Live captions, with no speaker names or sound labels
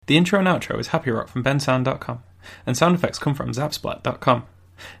The intro and outro is Happy Rock from bensound.com, and sound effects come from zapsplat.com.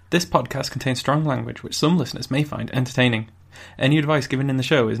 This podcast contains strong language which some listeners may find entertaining. Any advice given in the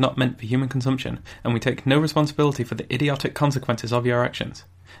show is not meant for human consumption, and we take no responsibility for the idiotic consequences of your actions.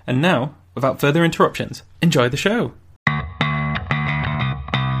 And now, without further interruptions, enjoy the show!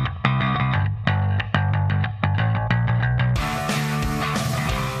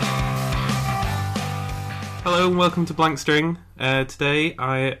 Hello and welcome to Blank String. Today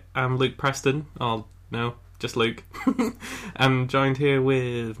I am Luke Preston. Oh, no, just Luke. I'm joined here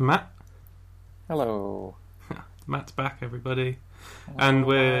with Matt. Hello. Matt's back, everybody. Oh, and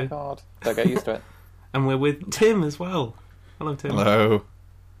my God. Don't get used to it. And we're with Tim as well. Hello, Tim. Hello.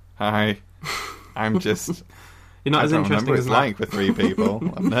 Hi. I'm just... You're not as interesting as Matt. I don't remember what it's like with three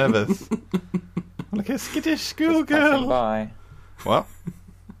people. I'm nervous. I'm like a skittish schoolgirl. Bye. What?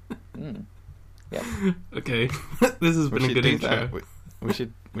 Yep. Okay. This has been a good intro. We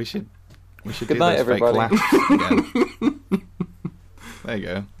should Good do night, those fake everybody. laughs again. There you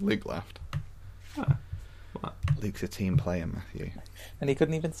go. Luke laughed. What? Luke's a team player, Matthew. And he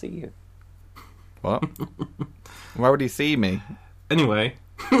couldn't even see you. What? Why would he see me? Anyway.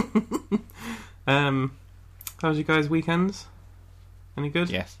 How's you guys' weekends? Any good?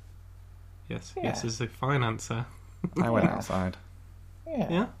 Yes. Yes. Yeah. Yes is a fine answer. I went outside. Yeah.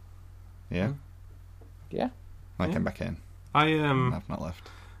 Yeah? Yeah. Yeah. I Yeah. came back in. I've not left.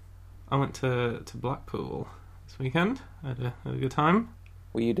 I went to Blackpool this weekend. I had a good time.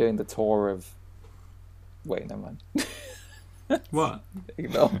 Were you doing the tour of... Wait, never mind. What?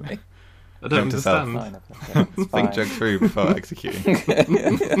 Ignore me. I don't Note to self. understand. Fine, okay, it's Think jug through before executing.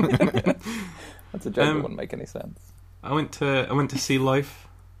 That's a joke that wouldn't make any sense. I went to Sea Life.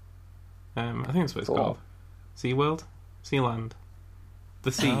 I think that's what it's Cool. called. Sea World? Sealand.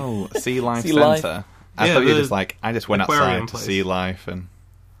 The sea. Oh, Sea Life Sea Life. Centre. I Yeah, thought you were the just like, I just went aquarium outside to place. see life and...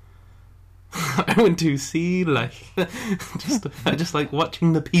 I went to Sea Life. I just like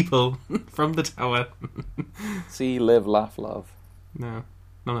watching the people from the tower. See, live, laugh, love. No,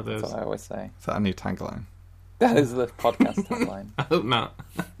 none of That's those. what I always say. Is that a new tagline? That is the podcast tagline. I hope not.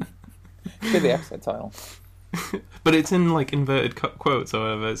 Could be the episode title. But it's in like inverted quotes or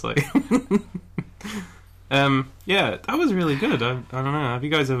whatever. It's like, yeah, that was really good. I don't know. Have you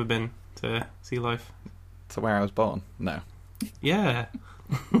guys ever been to Sea Life? To where I was born? No. Yeah.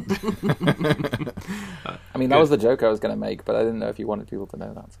 I mean, that was the joke I was going to make, but I didn't know if you wanted people to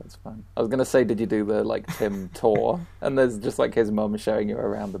know that, so it's fine. I was going to say, did you do the, like, Tim tour? And there's just, like, his mum showing you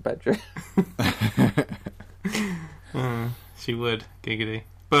around the bedroom. She would, giggity.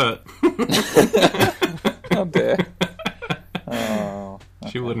 But Oh, dear. Oh.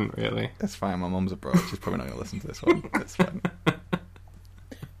 she wouldn't really. It's fine, my mum's abroad. She's probably not going to listen to this one. It's fine.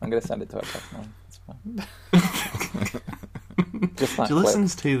 I'm going to send it to her text now. It's fine. Just that She clip.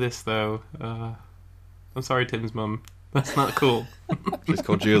 listens to this though. I'm sorry, Tim's mum. That's not cool. She's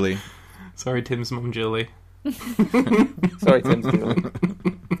called Julie. Sorry, Tim's mum, Julie. Sorry, Tim's Julie.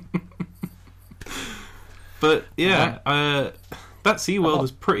 But yeah, that SeaWorld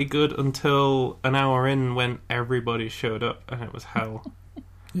was pretty good until an hour in when everybody showed up and it was hell.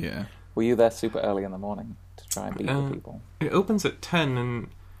 Yeah. Were you there super early in the morning to try and beat the people? It opens at 10 and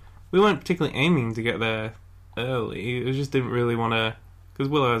we weren't particularly aiming to get there early. We just didn't really want to, because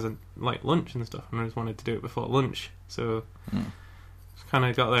Willow has like lunch and stuff, and I just wanted to do it before lunch. So just kind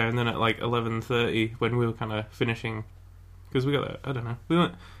of got there, and then at like 11:30 when we were kind of finishing, because we got there, I don't know, we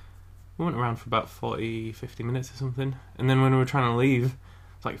went around for about 40-50 minutes or something, and then when we were trying to leave,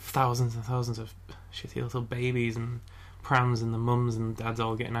 it's like thousands and thousands of shitty little babies and prams and the mums and dads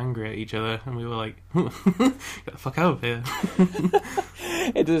all getting angry at each other, and we were like, get the fuck out of here.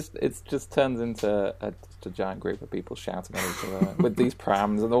 It just turns into just a giant group of people shouting at each other with these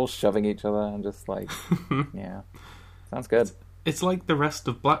prams and all shoving each other and just like, yeah, sounds good. It's like the rest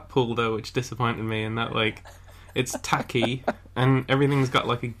of Blackpool though, which disappointed me in that like it's tacky and everything's got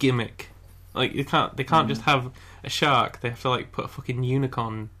like a gimmick. Like they can't just have a shark. They have to like put a fucking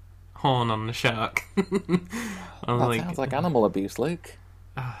unicorn horn on the shark. That sounds like animal abuse, Luke.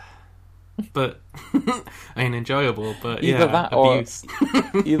 But I mean enjoyable. But Either yeah, that abuse.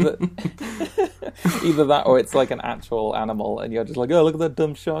 Either that or it's like an actual animal and you're just like, oh, look at that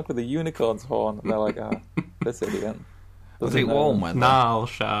dumb shark with a unicorn's horn. And they're like, oh, this idiot. Was doesn't it know. warm weather? Narl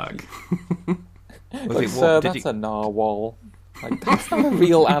shark. Was Like, it sir, warm? that's a narwhal. Like, that's not a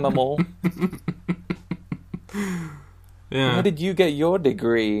real animal. Yeah. How did you get your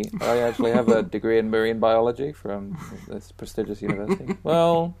degree? I actually have a degree in marine biology from this prestigious university.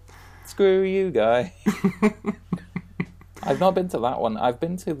 Well, screw you, guy. I've not been to that one. I've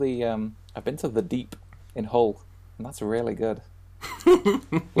been to the Deep in Hull, and that's really good.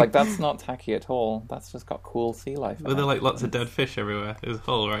 Like, that's not tacky at all. That's just got cool sea life. in Were there it. like lots of dead fish everywhere? It was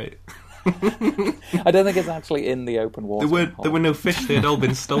Hull, right? I don't think it's actually in the open water. There were no fish. They had all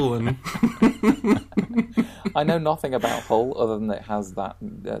been stolen. I know nothing about Hull other than it has that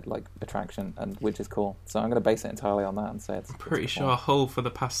like attraction, and which is cool. So I'm going to base it entirely on that and say it's Pretty it's sure Hull for the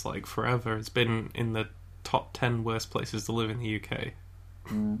past like forever has been in the top 10 worst places to live in the UK.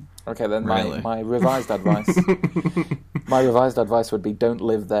 Okay, then Really? my revised advice. My revised advice would be: don't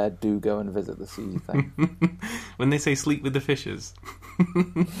live there. Do go and visit the sea thing. When they say sleep with the fishes.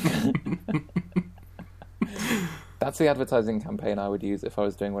 That's the advertising campaign I would use if I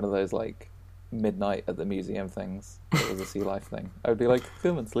was doing one of those like midnight at the museum things. It was a sea life thing. I would be like,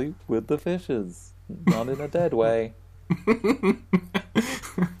 come and sleep with the fishes, not in a dead way.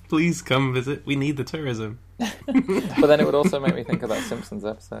 Please come visit. We need the tourism. But then it would also make me think of that Simpsons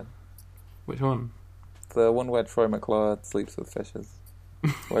episode, Which one? the one where Troy McClure sleeps with fishes,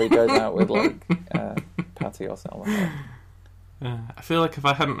 where he goes out with like Patty or Selma. I feel like if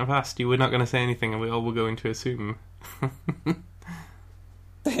I hadn't have asked, you were not going to say anything, and we all were going to assume.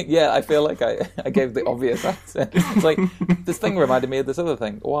 Yeah, I feel like I gave the obvious answer. It's like, this thing reminded me of this other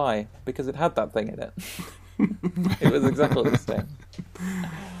thing. Why? Because it had that thing in it. It was exactly the same.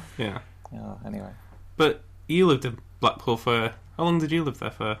 Yeah. Oh, anyway. But you lived in Blackpool for... How long did you live there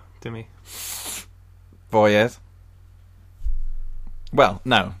for, Timmy? 4 years. Well,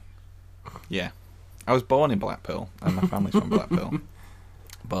 no. Yeah. I was born in Blackpool, and my family's from Blackpool.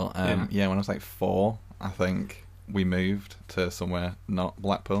 But, yeah, when I was like 4, I think we moved to somewhere not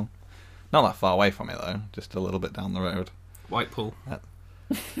Blackpool. Not that far away from it, though. Just a little bit down the road. Whitepool.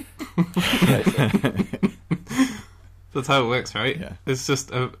 Okay, That's how it works, right? Yeah. It's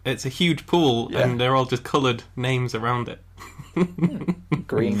just it's a huge pool, Yeah. and they're all just coloured names around it.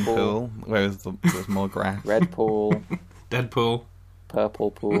 Green pool, whereas there's more grass. red pool, Deadpool.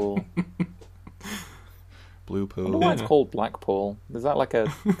 purple pool. Blue I pool. wonder why it's Yeah. called Blackpool. Is that like a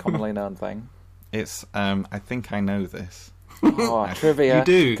commonly known thing? It's, I think I know this. Oh, trivia. You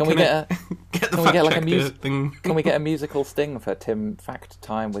do. Can we get a Get the Can we fact get, like, a checker music- thing? Can we get a musical sting for Tim Fact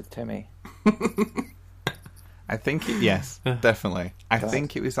Time with Timmy? I think yes, definitely. I God.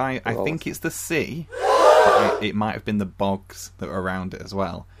 think it was. I Well, think it's the sea. But it might have been the bogs that were around it as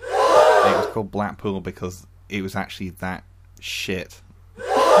well. It was called Blackpool because it was actually that shit.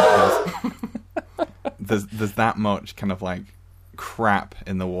 There's that much kind of like crap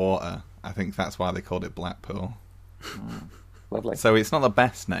in the water. I think that's why they called it Blackpool. Lovely. So it's not the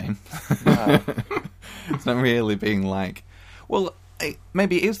best name. No. It's not really being like, well,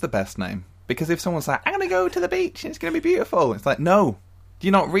 maybe it is the best name. Because if someone's like, I'm going to go to the beach and it's going to be beautiful, it's like, no, do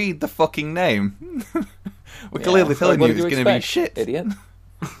you not read the fucking name? We're Yeah. clearly telling What you did it's going to be expect, shit. idiot.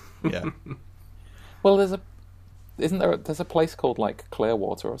 Yeah. Well, there's a place called like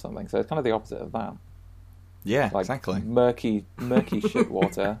Clearwater or something, so it's kind of the opposite of that. Yeah, Like exactly. murky shit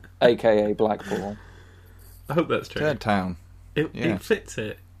water, aka Blackpool. I hope that's true. Third town. It yeah. fits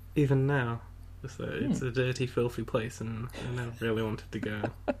it, even now. It's a dirty, filthy place, and I never really wanted to go.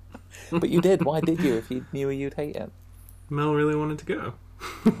 But you did. Why did you? If you knew you'd hate it. Mel really wanted to go.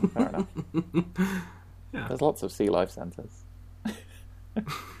 Fair enough. Yeah. There's lots of sea life centres.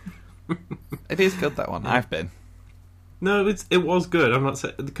 It is good, that one. I've been. No, it was good. I'm not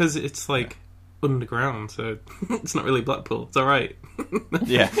saying because it's like underground, so it's not really Blackpool. It's all right.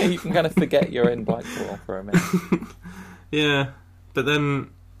 Yeah. You can kind of forget you're in Blackpool for a minute. Yeah, but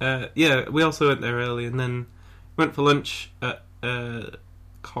then we also went there early, and then went for lunch at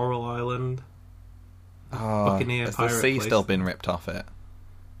Coral Island. Oh, Buccaneer has the pirate sea place. still been ripped off it?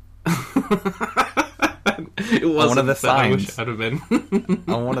 It wasn't one of the that I wish signs. it had have been.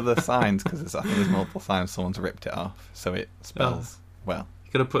 On one of the signs, because I think there's multiple signs, someone's ripped it off, so it spells. Well,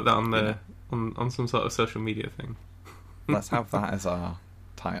 You could have put that on the Yeah. on some sort of social media thing. let's have that as our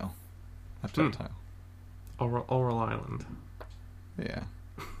title. Episode title. Oral Island. Yeah.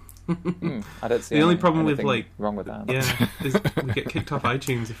 I don't see The only problem with, anything like- wrong with that. Yeah, is we get kicked off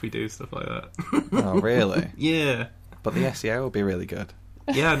iTunes if we do stuff like that. Oh, really? Yeah. But the SEO will be really good.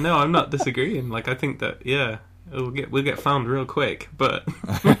 Yeah, no, I'm not disagreeing. Like, I think that, yeah, we'll get found real quick, but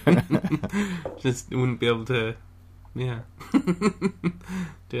just wouldn't be able to, yeah,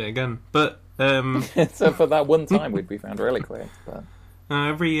 do it again. But So for that one time, we'd be found really quick. But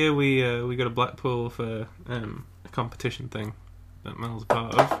every year we go to Blackpool for a competition thing that Mel's a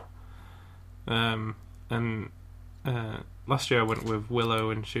part of. And last year I went with Willow,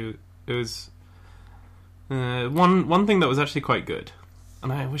 and it was one thing that was actually quite good,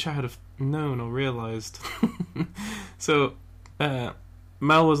 and I wish I had have known or realised. So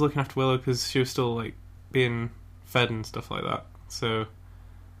Mel was looking after Willow because she was still like being fed and stuff like that. So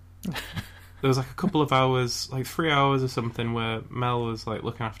there was like a couple of hours, like 3 hours or something, where Mel was like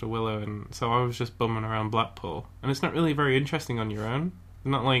looking after Willow, and so I was just bumming around Blackpool. And it's not really very interesting on your own. It's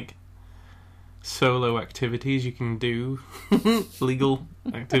not like solo activities you can do, legal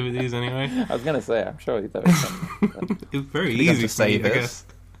activities anyway. I was going to say, I'm sure there is some. It's very You have easy to for say me, I this. guess.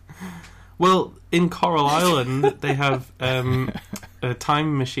 Well, in Coral Island, they have a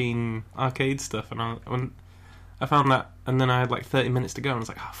time machine arcade stuff, and when I found that, and then I had like 30 minutes to go, and I was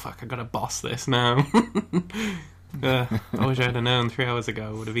like, oh fuck, I gotta boss this now. I wish I had known 3 hours ago.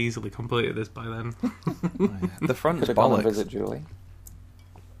 I would have easily completed this by then. The front's Could have gone and bollocks. visit Julie.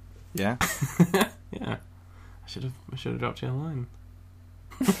 Yeah. Yeah, I should have dropped you a line.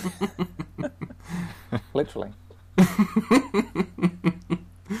 Literally.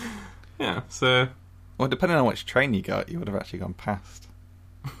 Yeah, so Well, depending on which train you got, you would have actually gone past.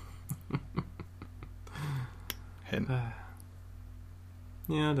 Hint.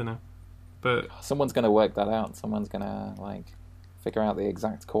 yeah, I don't know, but Someone's going to work that out. Someone's going to, like, figure out the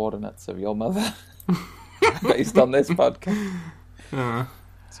exact coordinates of your mother based on this podcast. uh,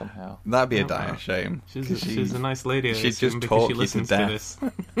 Somehow. That'd be a Oh, dire wow. shame. 'Cause she's a nice lady. I she'd assume, just because talk she you to listens to death.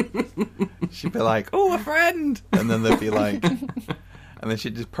 this. She'd be like, "Oh, a friend," and then they'd be like, and then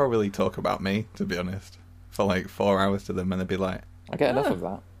she'd just probably talk about me, to be honest, for like 4 hours to them, and they'd be like, I get enough of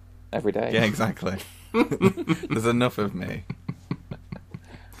that every day. "Yeah, exactly." There's enough of me.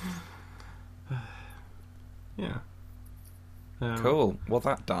 Yeah. Cool. Well,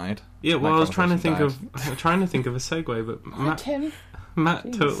 that died. Yeah, My well, I was trying to think conversation of a segue, but Tim. Matt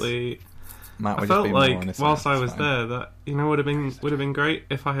Jeez. totally. Matt I would just felt be more on like his whilst side, I was it's fine. there, that would have been great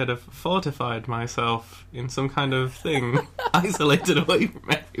if I had have fortified myself in some kind of thing, isolated away from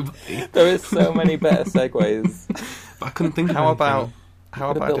everybody. There is so many better segues. But I couldn't think of How anything. about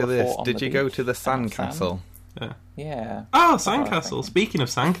Could've built do a this? fort on Did the you go beach. to the Sand. sandcastle? Yeah. Oh, what I was sandcastle. thinking. Speaking of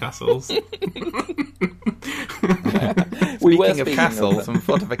sandcastles, We were Speaking of speaking castles them. and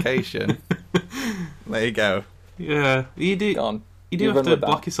fortification, there you go. yeah, you do. Go on. You do You have run to with that.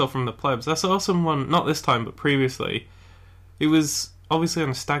 block yourself from the plebs. I saw someone, not this time, but previously. He was obviously on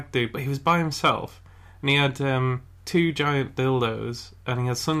a stag do, but he was by himself. And he had 2 giant dildos, and he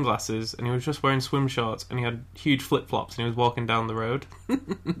had sunglasses, and he was just wearing swim shorts, and he had huge flip-flops, and he was walking down the road.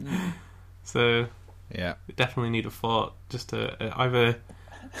 So, Yeah. we definitely need a fort, just to either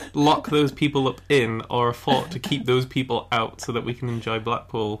lock those people up in, or a fort to keep those people out, so that we can enjoy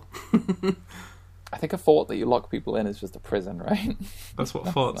Blackpool. I think a fort that you lock people in is just a prison, right? That's what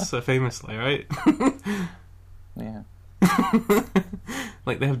forts are famously, right? Yeah.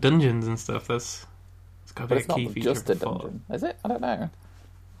 Like, they have dungeons and stuff. It's got to But be it's a not key feature just of a the fort. dungeon, is it? I don't know.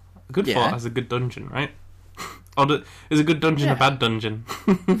 A good Yeah. fort has a good dungeon, right? Or is a good dungeon a Yeah. bad dungeon?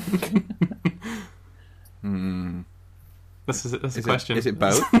 Hmm. That's the Is question. it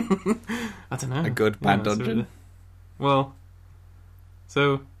both? I don't know. A good, bad so dungeon? well,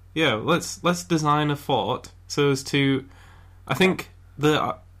 so yeah, let's design a fort so as to. I think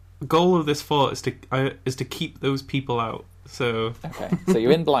the goal of this fort is to keep those people out. So Okay, so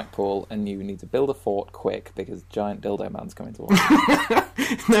you're in Blackpool and you need to build a fort quick because giant dildo man's coming towards you.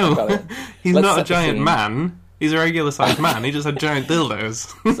 Got no, it. he's Let's not a set the giant scene. man. He's a regular sized man. He just had giant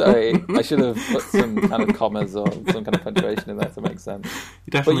dildos. Sorry, I should have put some kind of commas or some kind of punctuation in there to make sense.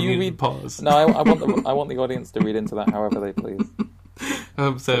 You definitely you need read- to pause. No, I want the audience to read into that however they please.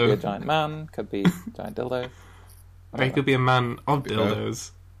 Could be So a giant man, could be giant dildo. or he could be a man of Could be both.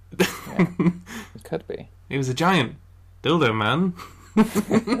 dildos. Yeah, it could be. He was a giant dildo man.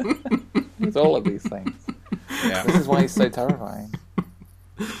 It's all of these things. Yeah. This is why he's so terrifying.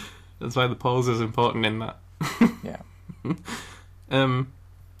 That's why the pause is important in that. Yeah.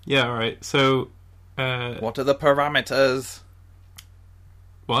 Yeah, alright. So What are the parameters?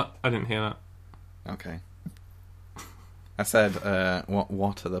 what? I didn't hear that. Okay. I said,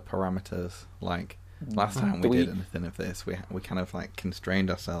 what are the parameters? Like, last time Do we we- did anything of this, we kind of like constrained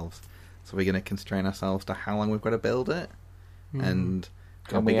ourselves. So we're going to constrain ourselves to how long we've got to build it, and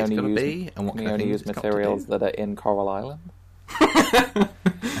how Can we big it's only going to use- be, and what Can kind we of only things use it's got to materials do. that are in Coral Island?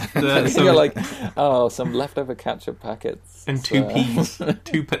 So- You're like, oh, some leftover ketchup packets. and 2 p's.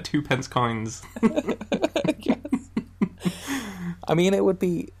 2 pence coins. Yes. I mean, it would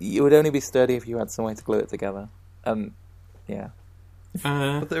only be sturdy if you had some way to glue it together. Yeah.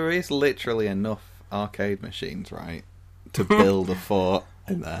 But there is literally enough arcade machines, right, to build a fort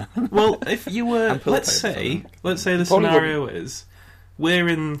in there. Well, if you were, And pillow let's papers, I say think. the Probably scenario is we're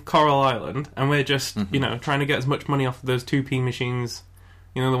in Coral Island and we're just trying to get as much money off of those 2p machines.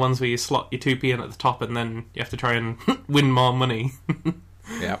 You know, the ones where you slot your 2p in at the top and then you have to try and win more money.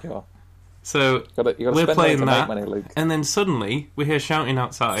 Yeah. Sure. So You gotta we're spend playing money to that, make money, Luke. and then suddenly we hear shouting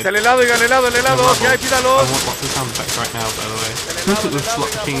outside. El helado, oiga, el helado, el helado, I que hay, pídalo. want lots of sound effects right now, by the way. With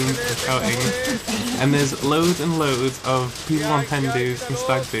slot machines and shouting. And there's loads and loads of people on hen do's and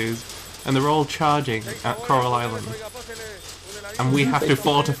stag do's, and they're all charging at Coral Island. And we have to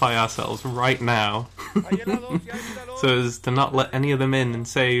fortify ourselves right now so as to not let any of them in and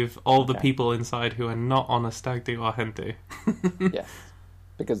save all the people inside who are not on a stag do or hen do. Yes.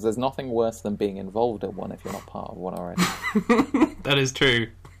 Because there's nothing worse than being involved in one if you're not part of one already. That is true.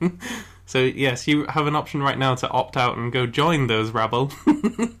 So yes, you have an option right now to opt out and go join those rabble.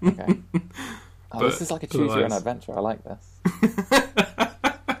 Okay. Oh, this But is like a choose your own otherwise- adventure. I like this.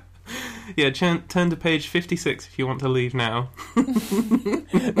 Yeah, turn to page 56 if you want to leave now.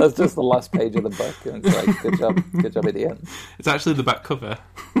 That's just the last page of the book, and it's like, good job, idiot. It's actually the back cover.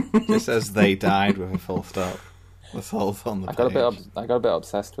 Just as they died with a full stop. That's all on the I page. got a bit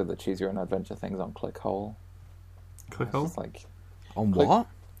obsessed with the choose your own adventure things on Clickhole. Click It's hole. just like On Click- what?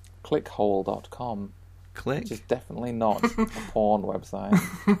 clickhole.com, Click? which is definitely not a porn website.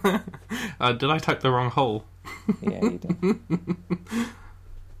 Did I type the wrong hole? Yeah, you do.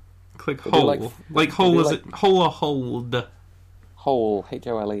 Click They do hole. like- Like they hole do is like- it hole or hold? Hole, HOLE,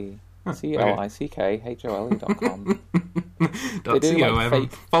 CLICK, Dot do, like, .com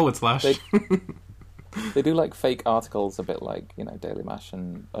fake- / They do like fake articles, a bit like, Daily Mash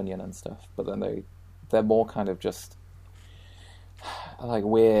and Onion and stuff, but then they're more kind of just like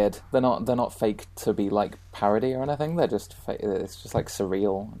weird. They're not fake to be like parody or anything. They're just it's just like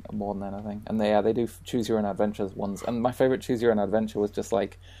surreal more than anything. And they do choose your own adventures ones. And my favorite choose your own adventure was just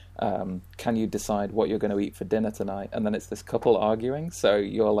like, can you decide what you're going to eat for dinner tonight? And then it's this couple arguing. So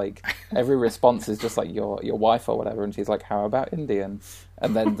you're like, every response is just like your wife or whatever, and she's like, how about Indian?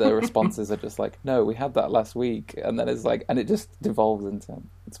 And then the responses are just like, no, we had that last week. And then it's like, and it just devolves into,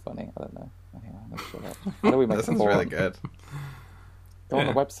 it's funny. I don't know. Anyway, let's shut up. How do we make That sounds porn? really good. Go on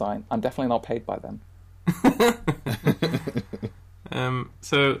the website. I'm definitely not paid by them.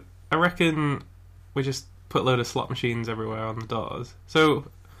 So I reckon we just put a load of slot machines everywhere on the doors. So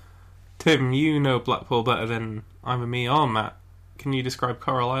Tim, you know Blackpool better than either me or Matt. Can you describe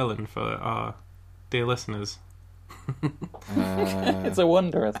Coral Island for our dear listeners? It's a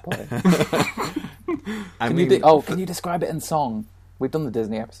wondrous place. I Can mean, you can you describe it in song? We've done the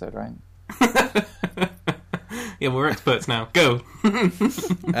Disney episode, right? Yeah, we're experts now. Go.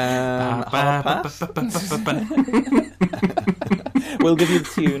 hard pass? We'll give you the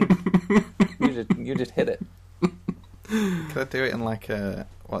tune. You just hit it. Could I do it in like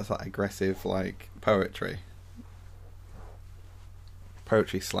what's that, aggressive like poetry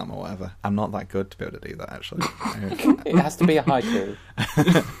slam or whatever? I'm not that good to be able to do that, actually. It has to be a haiku.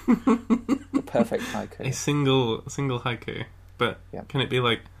 The perfect haiku. A single haiku. But Yeah. can it be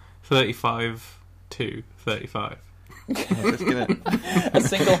like 35 to 35? Just gonna... A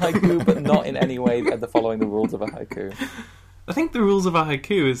single haiku, but not in any way following the rules of a haiku. I think the rules of a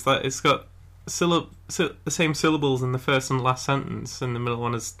haiku is that it's got the same syllables in the first and last sentence, and the middle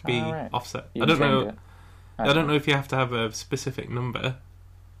one is to be Right. offset. You I don't can know. change it. I don't know if you have to have a specific number.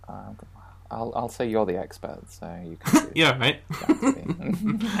 I'll say you're the expert, so you can do Yeah, right.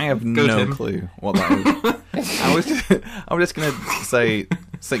 that. I have Go, no Tim. clue what that is. I was just going to say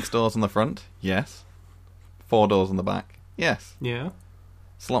 6 doors on the front, yes. 4 doors on the back, yes. Yeah.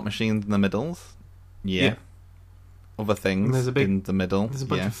 Slot machines in the middles, yeah. Yeah. Other things And there's a big- in the middle, There's a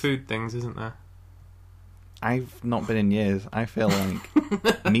bunch of yes. food things, isn't there? I've not been in years. I feel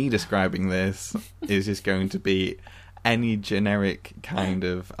like me describing this is just going to be any generic kind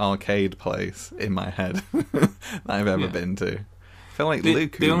of arcade place in my head that I've ever Yeah. been to. I feel like The-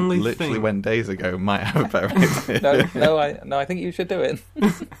 Luke, the who only literally thing- went days ago, might have a better idea. No, I think you should do it.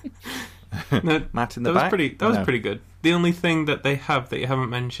 No, Matt in the that back? was No. pretty good. The only thing that they have that you haven't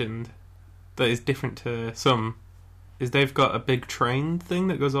mentioned that is different to some is they've got a big train thing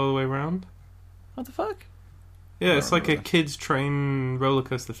that goes all the way around. What the fuck? Yeah, I it's like a remember. kids' train roller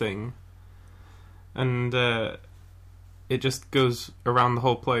coaster thing, and it just goes around the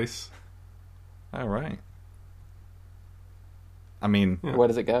whole place. Oh, right. I mean, Yeah. Where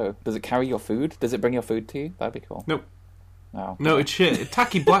does it go? Does it carry your food? Does it bring your food to you? That'd be cool. Nope. No. No, it's shit.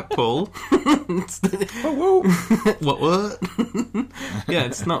 Tacky Blackpool. What? Yeah,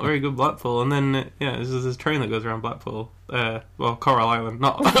 it's not very good Blackpool. And then, yeah, there's this train that goes around Blackpool. Well, Coral Island,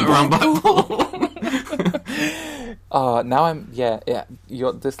 not around Blackpool. Now yeah.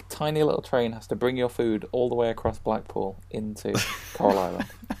 This tiny little train has to bring your food all the way across Blackpool into Coral Island.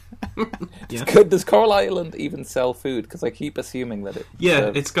 Yeah. Does Coral Island even sell food? Because I keep assuming that it. Yeah,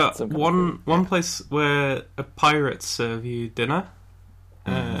 serves it's got some kind of food. one place where pirates serve you dinner,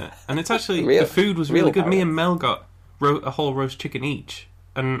 and And it's actually Real- the food was real really good. Me parrots. and Mel got a whole roast chicken each,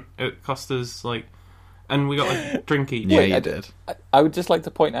 and it cost us like, and we got a drink each. Yeah, Wait, you I- did. I would just like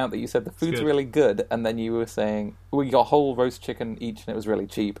to point out that you said the food's good. really good, and then you were saying we got whole roast chicken each, and it was really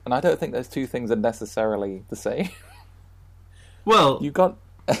cheap. And I don't think those two things are necessarily the same. Well, You got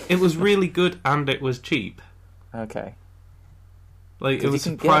it was really good and it was cheap. okay. Like 'Cause it you was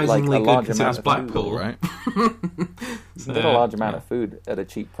can get, like, surprisingly a good large because it amount was of food, Blackpool, Right? You can get a large amount of food at a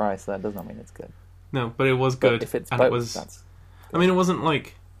cheap price. That does not mean it's good. No, but it was But good, if it's and both, it was. that's I mean, it wasn't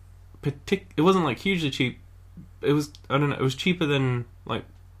like it wasn't like hugely cheap. It was, I don't know, it was cheaper than like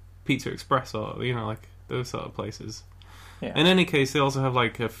Pizza Express or like those sort of places. yeah. In any case, they also have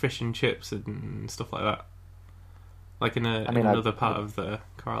like fish and chips and stuff like that, like in I mean, another part of the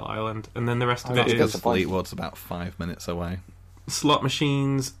Coral Island, and then the rest of I'm it not Because is disappointed. Fleetwood's about 5 minutes away. slot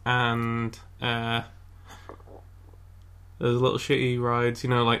machines and those little shitty rides,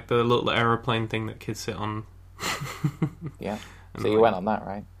 like the little aeroplane thing that kids sit on. Yeah. And So you like- went on that,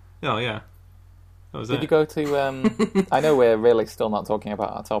 right? Oh yeah, that was Did it. you go to? I know we're really still not talking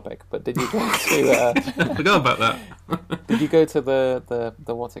about our topic, but did you go to? Forgot about that. Did you go to the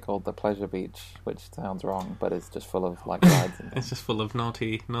what's it called, the Pleasure Beach, which sounds wrong, but it's just full of like rides and It's things. just full of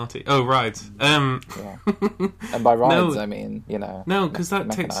naughty. Oh, rides. Yeah. And by rides, No. I mean No, because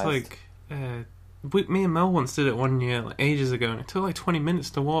that takes mechanized. like. Me and Mel once did it one year, like ages ago, and it took like 20 minutes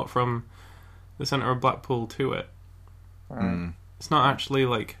to walk from the centre of Blackpool to it. Right. Mm. It's not actually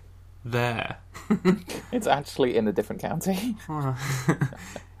like there. It's actually in a different county.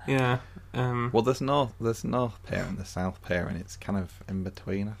 Yeah. Well, there's North Pier and the South Pier, and it's kind of in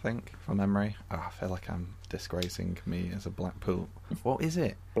between, I think, from memory. Oh, I feel like I'm disgracing me as a Blackpool. What is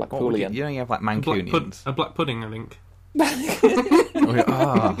it? What would you, Blackpoolian. you have like a Mancunians. black pudding, I think.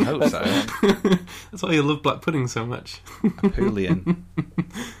 I hope so. That's why you love black pudding so much. Apulian.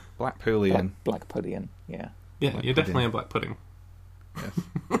 Blackpoolian. Black pudding. Yeah. Yeah, Black you're pudding. definitely a black pudding. Yes.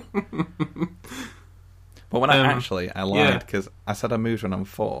 But when I Yeah. lied because I said I moved when I'm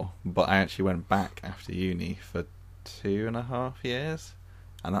 4, but I actually went back after uni for 2.5 years,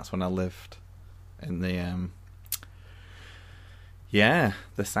 and that's when I lived in the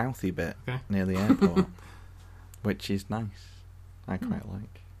the southy bit Okay. near the airport, which is nice. I quite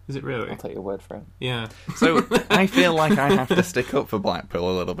like. Is it really? I'll take your word for it. Yeah. So I feel like I have to stick up for Blackpool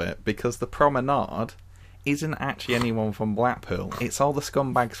a little bit because the promenade isn't actually anyone from Blackpool. It's all the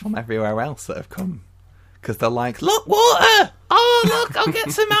scumbags from everywhere else that have come. Because they're like, look, water! Oh, look, I'll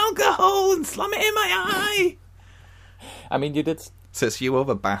get some alcohol and slam it in my eye! I mean, you did So it's you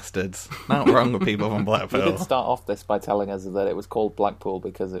other bastards. Not wrong with people from you Blackpool. did start off this by telling us that it was called Blackpool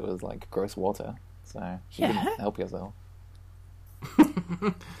because it was like gross water. So you didn't help yourself.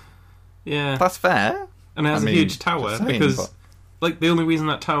 Yeah. That's fair. And it has I mean, a huge tower just saying, because, but- like, the only reason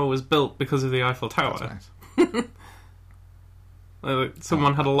that tower was built because of the Eiffel Tower. That's nice. Like,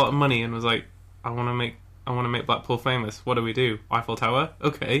 someone had a lot of money and was like, I want to make Blackpool famous. What do we do? Eiffel Tower?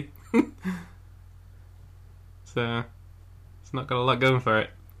 Okay. So it's not got a lot going for it.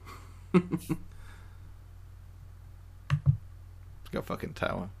 It's got a fucking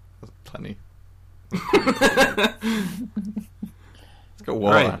tower. There's plenty. It's got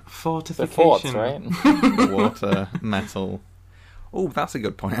water. Right, The fortification. forts, right? Water, metal. Oh, that's a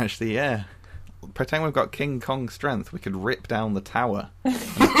good point, actually, yeah. Pretend we've got King Kong strength. We could rip down the tower and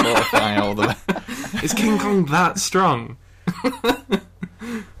fortify all the... Is King Kong that strong?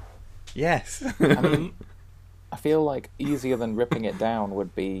 Yes. I mean, I feel like easier than ripping it down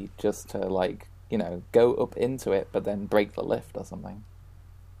would be just to, like, go up into it, but then break the lift or something.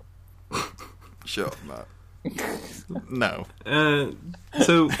 Sure, Matt. No.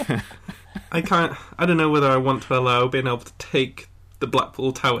 So I don't know whether I want to allow being able to take the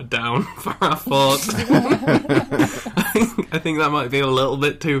Blackpool Tower down for our fort. I think that might be a little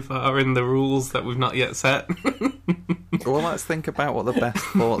bit too far in the rules that we've not yet set. Well, let's think about what the best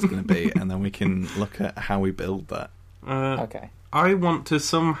fort's going to be, and then we can look at how we build that. Okay. I want to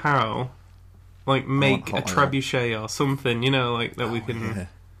somehow make a hot air. trebuchet or something, like that we can Yeah.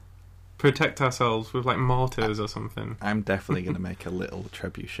 protect ourselves with like mortars or something. I'm definitely going to make a little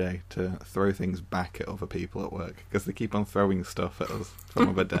trebuchet to throw things back at other people at work, because they keep on throwing stuff at us from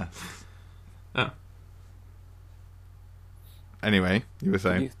other desks. Oh. Anyway, you were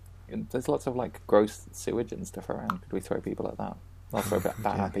saying? There's lots of like gross sewage and stuff around. Could we throw people at that? I'll throw that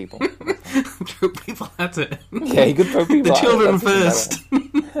Yeah. at people. Throw people at it. Yeah, you could throw people The at it, children that's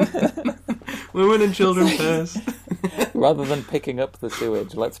even first. Women and children first. better. Rather than picking up the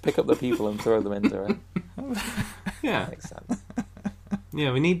sewage, let's pick up the people and throw them into it. Yeah, Makes sense.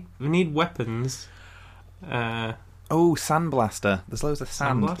 yeah. We need weapons. Oh, sandblaster. There's loads of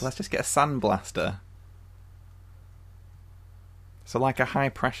sand. Sandblast? Let's just get a sandblaster. So like a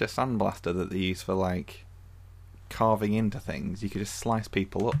high-pressure sandblaster that they use for, like, carving into things. You could just slice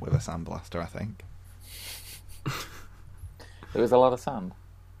people up with a sandblaster, I think. There was a lot of sand.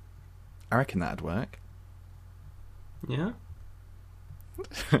 I reckon that'd work. Yeah.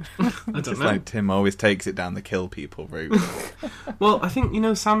 I don't Just know. like Tim always takes it down the kill people route. Well, I think,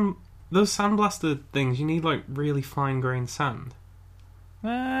 those sandblaster things, you need, like, really fine-grained sand.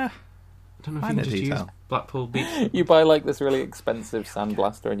 I don't know if you Find can the just use detail. Blackpool Beach. You buy like this really expensive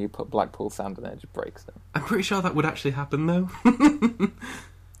sandblaster and you put Blackpool sand in it, it just breaks it. I'm pretty sure that would actually happen, though.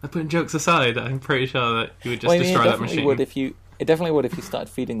 I'm putting jokes aside, I'm pretty sure that you would just Well, I mean, destroy it that definitely machine. would if you. It definitely would if you started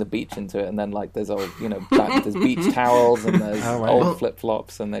feeding the beach into it, and then like there's old, there's beach towels and there's Oh, right. old Well, flip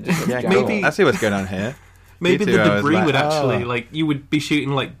flops, and they just Yeah, jam cool. maybe- I see what's going on here. Maybe You two, the I was debris like, would actually, oh. like, you would be shooting,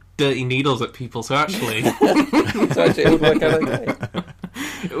 like, dirty needles at people, so actually, So actually, it would work out okay.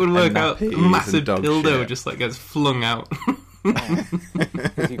 it would work out. nappies A massive and dog dildo shit. just, like, gets flung out.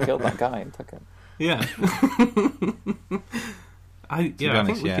 Because you killed that guy and took it. Yeah. I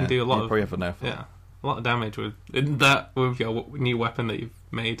think we can do a lot you of probably have enough. a lot of damage with your new weapon that you've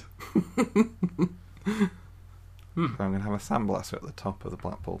made. So I'm going to have a sandblaster at the top of the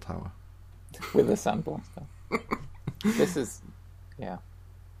Blackpool Tower. With a sandblaster. This is, yeah.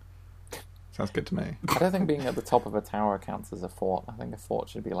 Sounds good to me. I don't think being at the top of a tower counts as a fort. I think a fort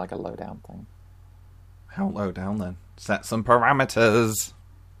should be like a low down thing. How low down then? Set some parameters.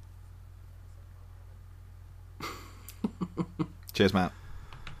 Cheers, Matt.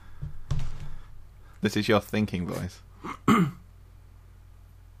 This is your thinking voice.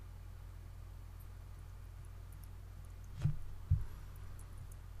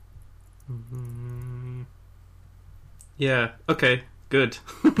 Yeah. Okay. Good.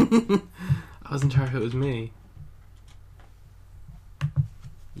 I wasn't sure if it was me.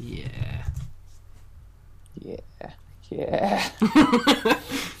 Yeah. Yeah. Yeah.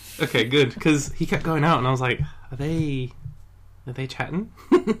 Okay. Good. Because he kept going out, and I was like, "Are they chatting?"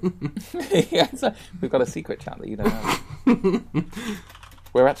 Yeah, so we've got a secret chat that you don't know.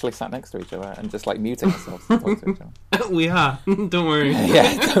 We're actually sat next to each other and just like muting ourselves to talk to each other. We are. Don't worry.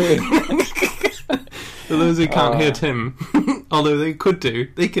 Yeah, totally. For those who can't hear Tim, although they could do,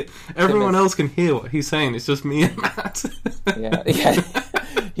 they could. Everyone else can hear what he's saying. It's just me and Matt. Yeah.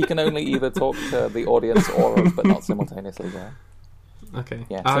 He can only either talk to the audience or us, but not simultaneously. Yeah. Okay.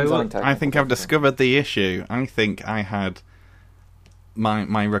 Yeah. I Tim's will- having technical I think I've difficulties. discovered the issue. I think I had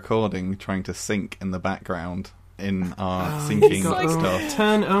my recording trying to sync in the background in our Oh, syncing you got stuff.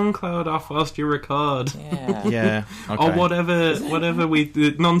 Turn OwnCloud off whilst you record. Yeah. Yeah. Okay. Or whatever we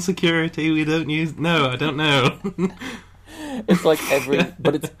non-security we don't use. No, I don't know. It's like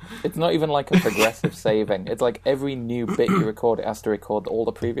but it's not even like a progressive saving. It's like every new bit you record, it has to record all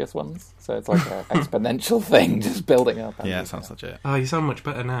the previous ones. So it's like an exponential thing just building up. Yeah, it sounds legit. Oh, you sound much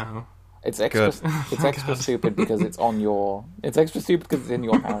better now. It's extra. Good. It's Oh, extra God. stupid because it's on your. It's extra stupid because it's in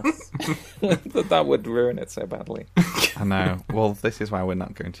your house. that would ruin it so badly. I know. Well, this is why we're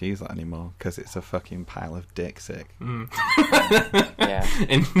not going to use that anymore, because it's a fucking pile of dick sick. Yeah.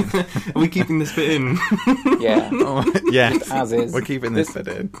 Are we keeping this bit in? Yeah. Yes. As is. We're keeping this bit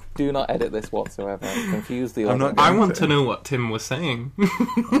in. Do not edit this whatsoever. Confuse the I'm not audience. I going want to. to know what Tim was saying.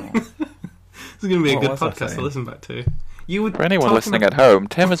 Yeah. This is going to be a What good was I podcast to saying? listen back to. You would For anyone talking listening about- at home,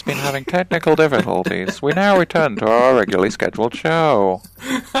 Tim has been having technical difficulties. We now return to our regularly scheduled show.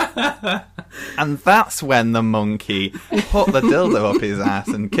 And that's when the monkey put the dildo up his ass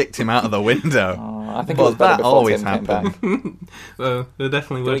and kicked him out of the window. I think it was But better that before always Tim came back. happened. Well, they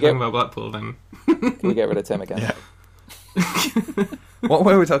definitely Can were we talking get- about Blackpool then. Can we get rid of Tim again? Yeah. What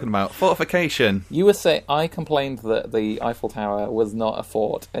were we talking about? Fortification. You were saying I complained that the Eiffel Tower was not a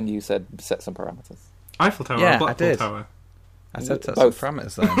fort, and you said set some parameters. Eiffel Tower, Yeah, or Blackpool I did. Tower. I said set Both. some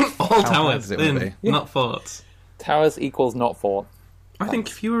parameters then. All How hard towers, does it want to in, be? not forts. Towers equals not fort. I think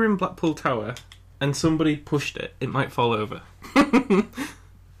if you were in Blackpool Tower and somebody pushed it, it might fall over.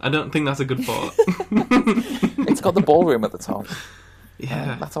 I don't think that's a good fort. It's got the ballroom at the top.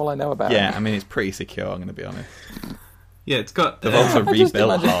 Yeah, That's all I know about Yeah, it. I mean, it's pretty secure, I'm going to be honest. yeah. It's got They've also I just rebuilt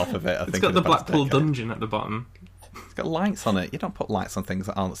imagine- half of it, I it's think. got in the past Blackpool decade. dungeon at the bottom. It's got lights on it. You don't put lights on things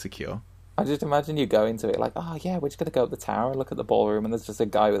that aren't secure. I just imagine you go into it like, oh yeah, we're just going to go up the tower and look at the ballroom, and there's just a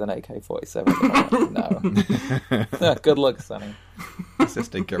guy with an AK-47. No. Good luck, Sonny. It's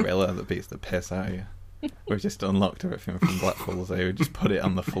just a gorilla that beats the piss out of you. We've just unlocked everything from Blackpool Zoo. Just put it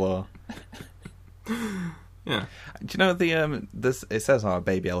on the floor. Yeah. Do you know it says our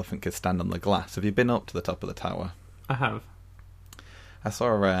baby elephant could stand on the glass. Have you been up to the top of the tower? I have. I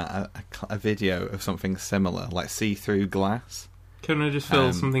saw a video of something similar, like see-through glass. Can I just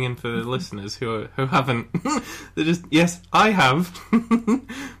fill something in for the listeners who haven't? They're just, yes, I have.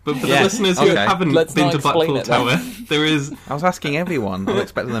 But for the listeners who haven't been to Blackpool Tower, there is... I was asking everyone. I was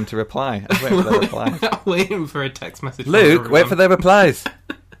expecting them to reply. I was waiting for their replies. Waiting for a text message. Luke, wait for their replies.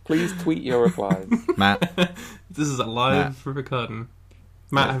 Please tweet your replies. Matt. This is a live recording.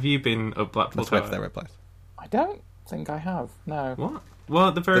 Matt, have you been up Blackpool Let's Tower? wait for their replies. I don't think I have, no. What? Well,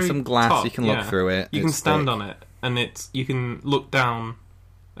 at the very There's some glass, top, you can look through it. You can stand on it, and you can look down,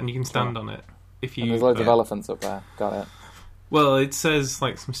 and you can stand on it. If you, and there's loads of elephants up there. Got it. Well, it says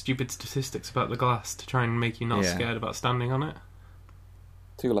like some stupid statistics about the glass to try and make you not scared about standing on it.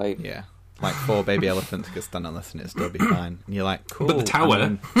 Too late. Yeah. Like 4 baby elephants could stand on this and it'd still be fine. And you're like, cool. But the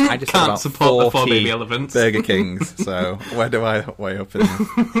tower I just can't support the 4 baby elephants. Burger Kings, so where do I weigh up in this?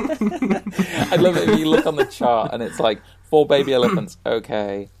 I love it if you look on the chart and it's like 4 baby elephants,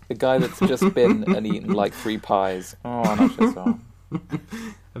 okay. The guy that's just been and eaten like 3 pies. Oh, I'm not sure so.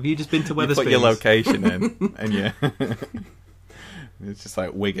 Have you just been to Weatherspoons? You put your location in, and it's just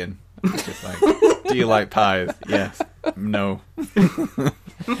like Wigan. It's just like, do you like pies? Yes. No.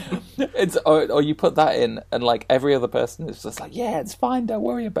 Or you put that in, and like every other person is just like, yeah, it's fine, don't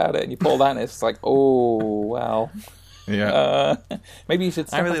worry about it. And you pull that, and it's just like, oh, well. Yeah. Maybe you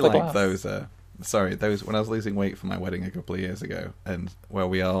should. I really like glass. those when I was losing weight for my wedding a couple of years ago, and where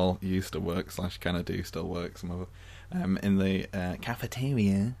we all used to work / kind of do still work some of it. In the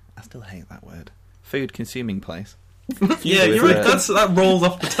cafeteria, I still hate that word. Food consuming place. Yeah, you're right. That rolls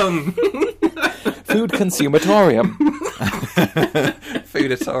off the tongue. Food consumatorium.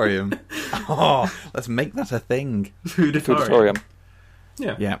 Foodatorium. Oh, let's make that a thing. Foodatorium.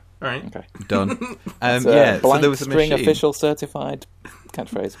 Yeah. Yeah. All right. Okay. Done. Blank so there was a string machine. Official certified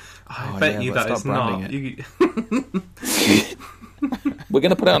catchphrase. I bet you that is not. We're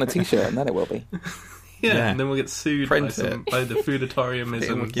going to put it on a t-shirt, and then it will be. Yeah, and then we'll get sued by Print by the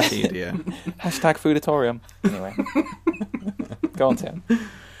Foodatoriumism. Wikipedia. #Foodatorium. Anyway. Go on, Tim.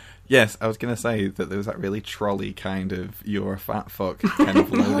 Yes, I was going to say that there was that really trolley kind of "you're a fat fuck" kind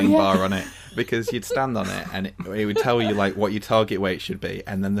of loading bar on it, because you'd stand on it and it would tell you like what your target weight should be,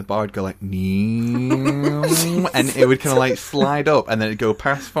 and then the bar would go like and it would kind of like slide up, and then it'd go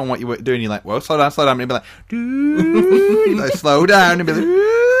past from what you were doing. You're like, "Whoa, slow down," and it'd be like, you'd like slow down, and it'd be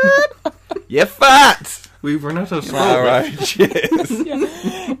like, "You're fat." We've run out of slow. All right, cheers.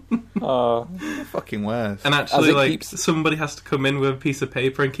 Oh, fucking worse. And actually, like, somebody has to come in with a piece of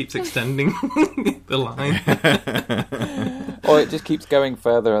paper and keeps extending the line. Or it just keeps going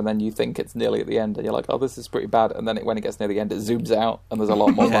further, and then you think it's nearly at the end, and you're like, oh, this is pretty bad. And then when it gets near the end, it zooms out, and there's a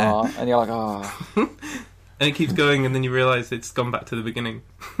lot more bar, and you're like, oh. And it keeps going, and then you realise it's gone back to the beginning.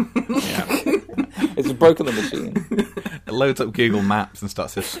 Yeah. It's broken the machine. It loads up Google Maps and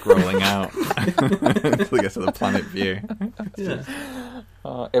starts just scrolling out until it gets to the planet view. Yeah.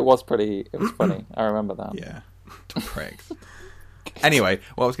 It was funny. I remember that. Yeah. Pricks. Anyway,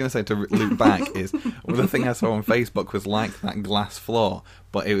 what I was going to say to loop back is, the thing I saw on Facebook was like that glass floor,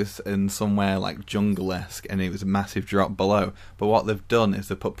 but it was in somewhere like jungle-esque, and it was a massive drop below. But what they've done is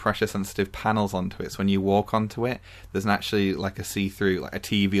they've put pressure-sensitive panels onto it, so when you walk onto it, there's actually like a see-through, like a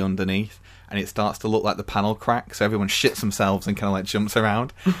TV underneath, and it starts to look like the panel crack, so everyone shits themselves and kind of like jumps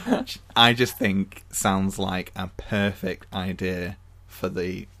around. Which I just think sounds like a perfect idea for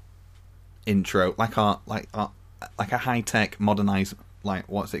the intro, like a high-tech, modernised, like,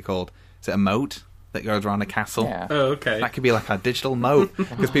 what's it called? Is it a moat that goes around a castle? Yeah. Oh, okay. That could be like a digital moat,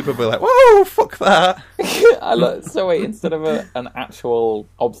 because people will be like, whoa, fuck that! So wait, instead of an actual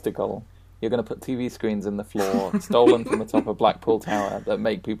obstacle, you're going to put TV screens in the floor, stolen from the top of Blackpool Tower, that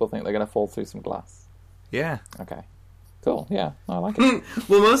make people think they're going to fall through some glass. Yeah. Okay. Cool, yeah, I like it.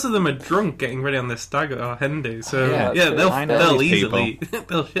 Well, most of them are drunk getting ready on their stag or hen do, so Yeah, they'll easily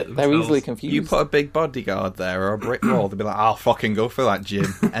they'll shit themselves. They're easily confused. You put a big bodyguard there or a brick wall, they'll be like, I'll fucking go for that,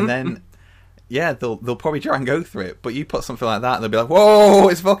 Jim. And then, yeah, they'll probably try and go through it, but you put something like that, and they'll be like, whoa,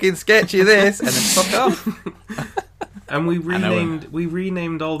 it's fucking sketchy, this, and then fuck off. And we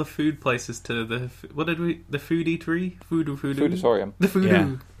renamed all the food places to the food eatery? Foodatorium. The food.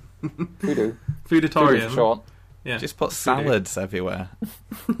 Yeah. Foodoo. Foodatorium. Short. Yeah. Just put salads everywhere.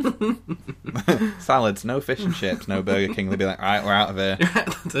 Salads, no fish and chips, no Burger King. They'd be like, alright, we're out of here.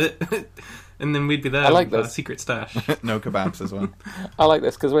 That's it. And then we'd be there I like with our this. secret stash. No kebabs as well. I like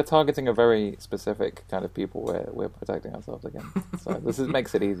this, because we're targeting a very specific kind of people we're protecting ourselves against. So this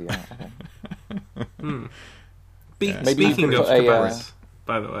makes it easier, I think. Maybe speaking of kebabs,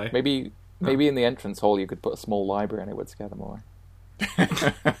 by the way. Maybe in the entrance hall you could put a small library and it would scare them away.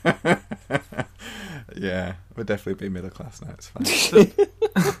 Yeah, we'll definitely be middle class now. It's fine.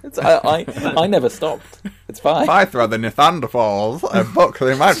 I never stopped. It's fine. If I throw the Neanderthals a book,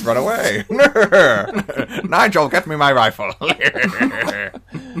 they might run away. Nigel, get me my rifle.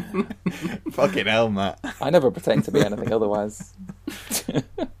 Fucking hell, Matt. I never pretend to be anything otherwise. Well,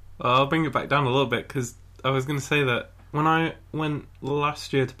 I'll bring it back down a little bit, because I was going to say that when I went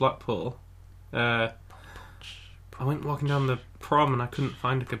last year to Blackpool, I went walking down the prom and I couldn't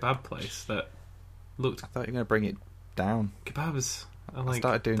find a kebab place that looked... I thought you were going to bring it down. Kebabs are I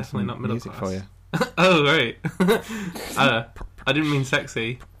started doing definitely some not middle music class. for you. Oh, right. I didn't mean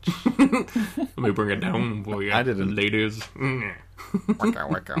sexy. Let me bring it down for you. I didn't. Ladies. Yeah.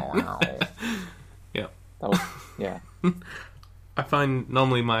 Yeah. I find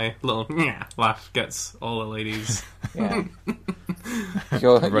normally my little laugh gets all the ladies. Yeah.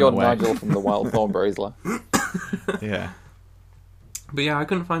 You're away. Nigel from the Wild Thornberries laugh. Yeah. But yeah, I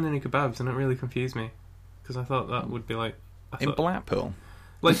couldn't find any kebabs, and it really confused me, because I thought that would be like... In Blackpool?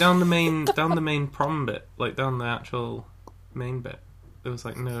 Like down the main prom bit, like down the actual main bit. There was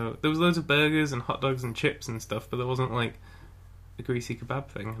like no... There was loads of burgers and hot dogs and chips and stuff, but there wasn't like a greasy kebab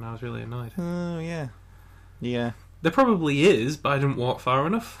thing, and I was really annoyed. Oh, yeah. Yeah. There probably is, but I didn't walk far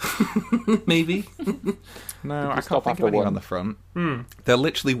enough. Maybe. No, I can't stop think after of any one? on the front. They're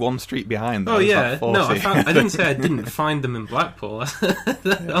literally one street behind. Oh There's yeah, like 40. no, I didn't say I didn't find them in Blackpool.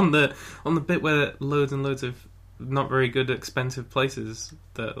 On the bit where loads and loads of not very good, expensive places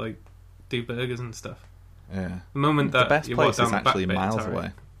that like do burgers and stuff. Yeah. The moment The that best you walk place down is the back actually bit, it's miles alright.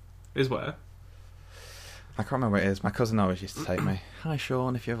 away. Is where? I can't remember where it is. My cousin always used to take me. Hi,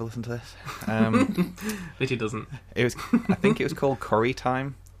 Sean, if you ever listen to this. But he doesn't. I think it was called Curry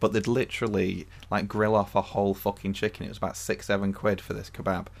Time, but they'd literally like grill off a whole fucking chicken. It was about 6-7 quid for this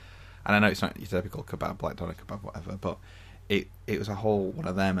kebab. And I know it's not your typical kebab, like doner kebab, whatever, but it was a whole one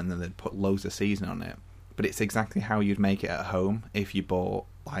of them, and then they'd put loads of seasoning on it. But it's exactly how you'd make it at home if you bought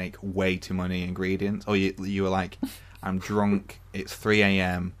like way too many ingredients, or you were like, I'm drunk, it's 3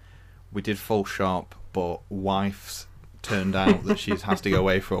 a.m, we did full shop, but wife's turned out that she has to go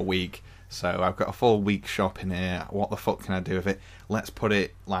away for a week, so I've got a full week shopping here. What the fuck can I do with it? Let's put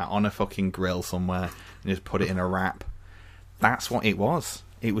it like on a fucking grill somewhere and just put it in a wrap. That's what it was.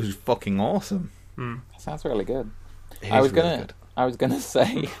 It was fucking awesome. Sounds really good. It I is was really gonna good.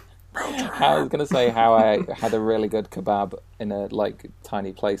 say how I had a really good kebab in a like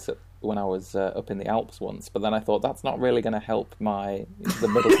tiny place when I was up in the Alps once, but then I thought that's not really going to help the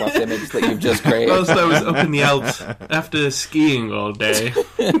middle class image that you've just created. Whilst I was up in the Alps after skiing all day.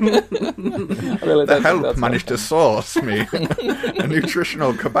 I really The don't think help that's managed to source me a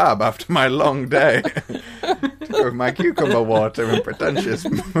nutritional kebab after my long day with my cucumber water and pretentious.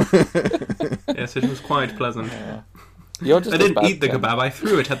 Yes, it was quite pleasant. Yeah. You're just I as didn't bad, eat the Tim. kebab, I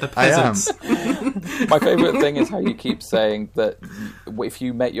threw it at the I am. peasants. My favourite thing is how you keep saying that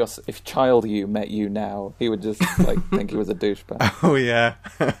if child you met you now, he would just like think he was a douchebag. Oh yeah,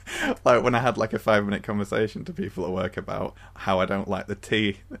 like when I had like a 5-minute conversation to people at work about how I don't like the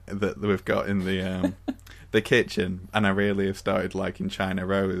tea that we've got in the kitchen, and I really have started liking China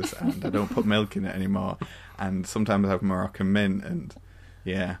Rose, and I don't put milk in it anymore, and sometimes I have Moroccan mint, and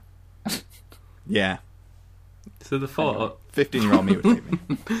yeah. So the fort... 15-year-old me would hate me.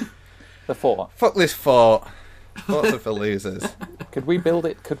 The fort. Fuck this fort. Forts are for losers. Could we build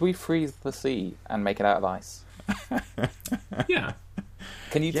it? Could we freeze the sea and make it out of ice? Yeah.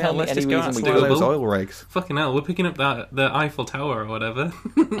 Can you Yeah, tell me let's any just go out reason and we do steal it? those oil rigs. Fucking hell, we're picking up the Eiffel Tower or whatever.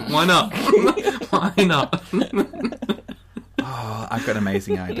 Why not? Why not? Oh, I've got an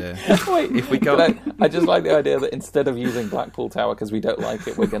amazing idea. Wait, If we go- I just like the idea that instead of using Blackpool Tower because we don't like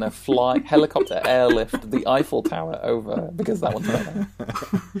it, we're going to helicopter airlift the Eiffel Tower over because that one's better.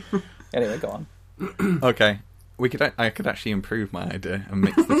 Anyway, go on. Okay, I could actually improve my idea and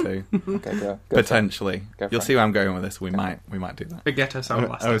mix the two. Okay, go. Potentially. Go for You'll it. see where I'm going with this. We might do that. Forget us, I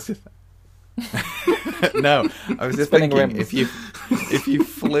blaster. was just no. I was just Spinning thinking rims. if you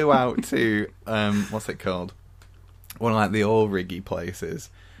flew out to what's it called, one of like the oil riggy places,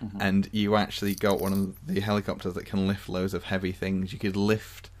 and you actually got one of the helicopters that can lift loads of heavy things. You could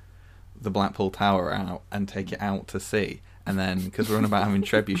lift the Blackpool Tower out and take it out to sea, and then because we're on about having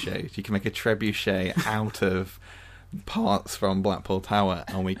trebuchets, you can make a trebuchet out of parts from Blackpool Tower,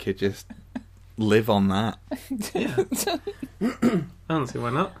 and we could just live on that. I don't see why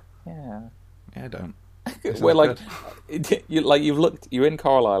not. Yeah. Yeah, I don't. We're like, you're in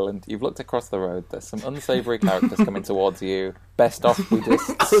Carlisle and you've looked across the road. There's some unsavoury characters coming towards you. Best off we just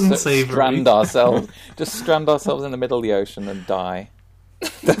Unsavoury. strand ourselves in the middle of the ocean and die.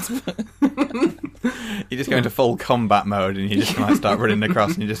 You just go into full combat mode and you just like start running across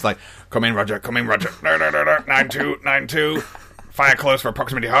and you're just like, come in, Roger. No, 9-2. Fire close for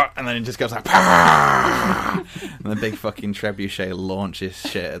proximity hot. And then it just goes like, and the big fucking trebuchet launches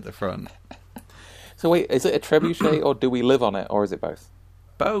shit at the front. So wait, is it a trebuchet or do we live on it, or is it both?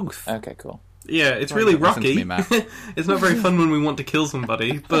 Both. Okay, cool. Yeah, it's really Listen to rocky. me, Matt. It's not very fun when we want to kill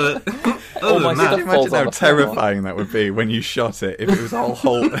somebody, but Oh, other my than that, stuff Imagine falls on how the floor. terrifying that would be when you shot it if it was all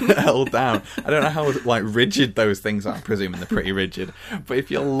held down. I don't know how like rigid those things are. I'm presuming they're pretty rigid. But if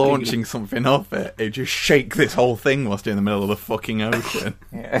you're launching something off it, it just shake this whole thing whilst you're in the middle of the fucking ocean.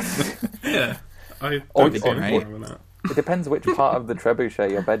 Yeah. yeah, I Or- don't see or- anything wrong with that. It depends which part of the trebuchet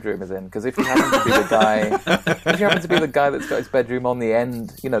your bedroom is in. Because if you happen to be the guy that's got his bedroom on the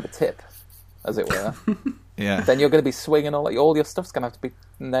end, you know, the tip, as it were, Yeah. then you're going to be swinging all your stuff's going to have to be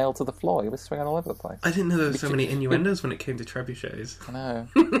nailed to the floor. You'll be swinging all over the place. I didn't know there were so many innuendos when it came to trebuchets. I know.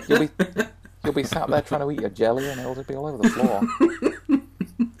 You'll be sat there trying to eat your jelly, and it'll just be all over the floor.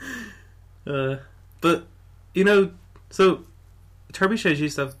 But you know, so trebuchets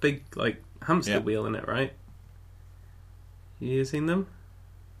used to have big like hamster Yeah. wheel in it, right? You seen them?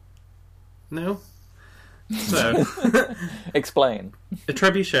 No. So Explain. a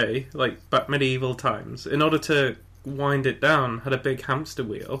trebuchet, like back medieval times, in order to wind it down, had a big hamster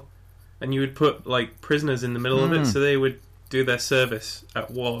wheel, and you would put like prisoners in the middle of it, so they would do their service at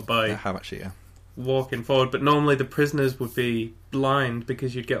war by I have actually, yeah. walking forward. But normally the prisoners would be blind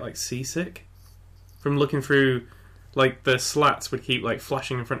because you'd get like seasick from looking through. Like the slats would keep like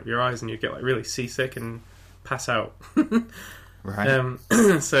flashing in front of your eyes, and you'd get like really seasick and pass out. Right.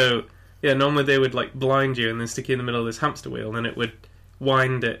 So yeah, normally they would like blind you and then stick you in the middle of this hamster wheel, and then it would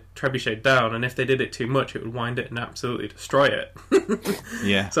wind it trebuchet down, and if they did it too much, it would wind it and absolutely destroy it.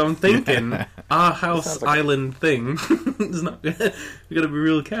 Yeah. So I'm thinking our house Sounds like island thing is not. We got to be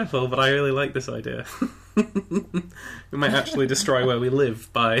real careful, but I really like this idea. We might actually destroy where we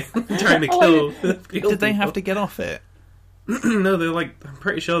live by trying to kill. Did they have to get off it? No, they're like. I'm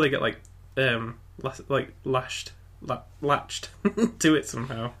pretty sure they get like latched to it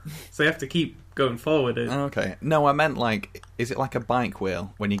somehow. So they have to keep going forward. Oh, okay. No, I meant like, is it like a bike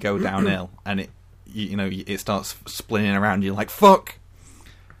wheel when you go downhill and it starts spinning around? You're like, fuck.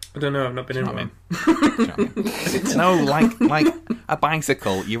 I don't know. I've not been in Do you know one. what I mean? No, like a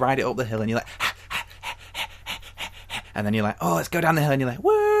bicycle. You ride it up the hill and you're like, and then you're like, oh, let's go down the hill, and you're like,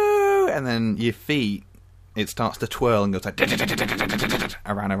 woo, and then your feet, it starts to twirl and goes like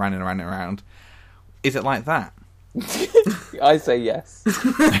around and around. Is it like that? I say yes.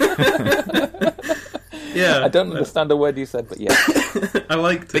 Yeah, I don't understand a word you said, but yes. I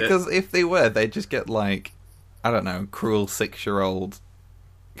liked it Because if they were, they'd just get like, I don't know, cruel 6-year-old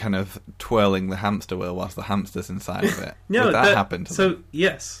kind of twirling the hamster wheel whilst the hamster's inside of it. No, Would that happen to them? So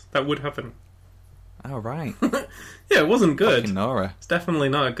yes, that would happen. Oh, right. Yeah, it wasn't good. Fucking Nora. It's definitely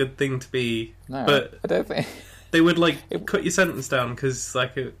not a good thing to be. No, But I don't think. they would like cut your sentence down because,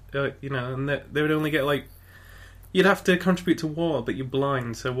 like, and they would only get like. You'd have to contribute to war, but you're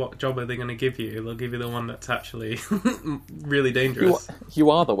blind. So what job are they going to give you? They'll give you the one that's actually really dangerous.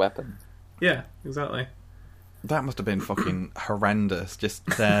 You are the weapon. Yeah, exactly. That must have been fucking horrendous. Just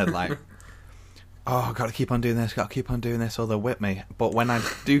there, like, oh, I've got to keep on doing this, or they'll whip me. But when I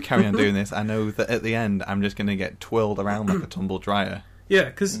do carry on doing this, I know that at the end, I'm just going to get twirled around like a tumble dryer. Yeah,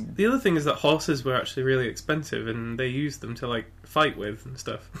 because the other thing is that horses were actually really expensive, and they used them to like fight with and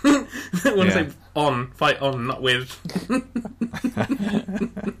stuff. When I say fight on, not with.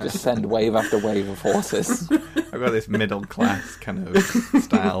 Just send wave after wave of horses. I've got this middle class kind of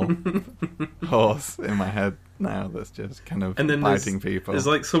style horse in my head now that's just kind of And then biting people. There's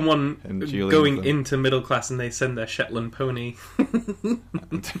like someone And dueling going with them. into middle class, and they send their Shetland pony.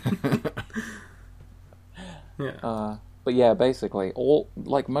 Yeah. But yeah, basically,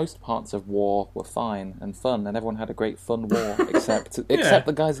 like most parts of war were fine and fun, and everyone had a great fun war, except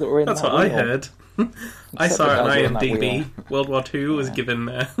the guys that were in. That's that what I wheel. heard. I Except saw the it on guys in that IMDb. wheel. World War II was Yeah.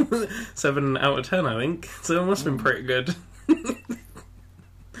 given 7 out of 10, I think. So it must have been pretty good.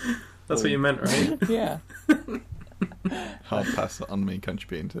 That's what you meant, right? Yeah. Hard pass on me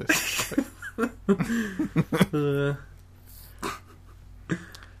contributing to this.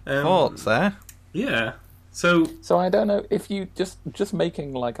 Thoughts there? Yeah. So So I don't know if you just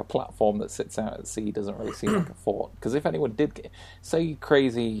making like a platform that sits out at sea doesn't really seem like a fort, because if anyone did say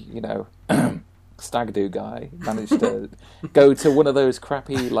crazy, stag do guy managed to go to one of those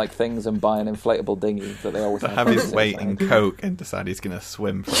crappy like things and buy an inflatable dinghy that they always Have his weight in coke and decide he's going to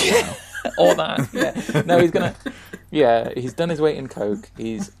swim for a while. or that. Yeah. No, he's gonna. Yeah, he's done his weight in coke.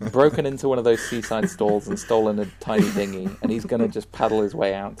 He's broken into one of those seaside stalls and stolen a tiny dinghy, and he's gonna just paddle his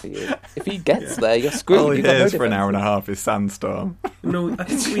way out to you. If he gets there, you're screwed. All he You've got no hears for an defenses. hour and a half is sandstorm. No, I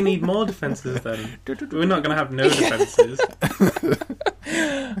think we need more defences then. We're not going to have no defences.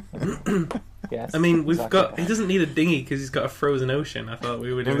 Yes, I mean, we've exactly. got... He doesn't need a dinghy because he's got a frozen ocean. I thought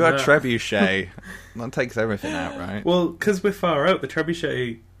we were doing We've got a that. trebuchet. That takes everything out, right? Well, because we're far out, the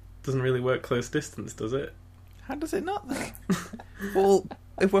trebuchet doesn't really work close distance, does it? How does it not, though? Well,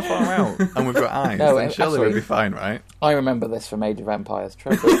 if we're far out and we've got eyes, No, then surely we'll actually- be fine, right? I remember this from Age of Empires.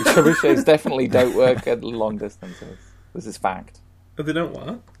 Trebuchets definitely don't work at long distances. This is fact. Oh, they don't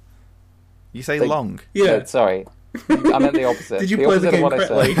what? You say They- long. Yeah. No, sorry. I meant the opposite. Did you the play the opposite game of what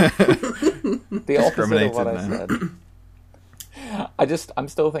correctly? I said. The opposite of what I Discriminated said. I'm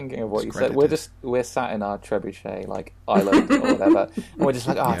still thinking of what you said. Discredited. We're sat in our trebuchet like island or whatever, and we're just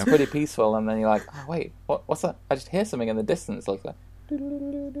like, oh, it's Yeah. pretty peaceful. And then you're like, oh wait, what's that? I just hear something in the distance, like,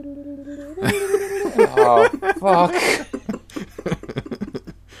 oh fuck.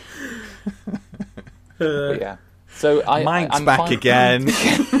 But yeah. So Mike's I'm back fine- again.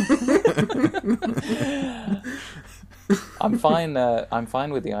 I'm fine. I'm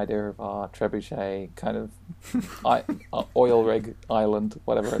fine with the idea of our trebuchet kind of oil rig island,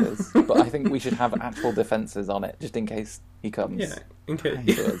 whatever it is. But I think we should have actual defences on it, just in case he comes. Yeah, in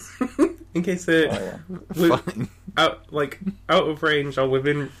case... to us. in case Oh, yeah. we're Fine. out of range or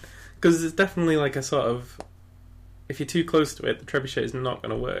within... Because it's definitely like a sort of... If you're too close to it, the trebuchet is not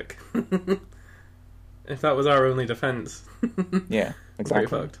going to work. If that was our only defence, Yeah, very exactly.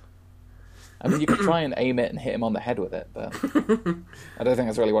 fucked. I mean, you could try and aim it and hit him on the head with it, but I don't think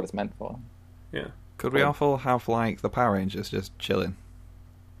that's really what it's meant for. Yeah. Could we all have, like, the Power Rangers just chilling?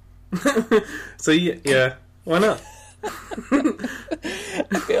 So yeah, why not?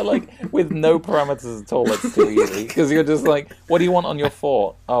 I feel like with no parameters at all, it's too easy. Because you're just like, what do you want on your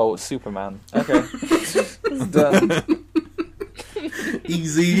fort? Oh, Superman. Okay. It's done.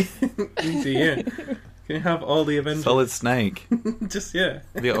 Easy, easy. Yeah. Can you have all the Avengers? Solid Snake. Just yeah.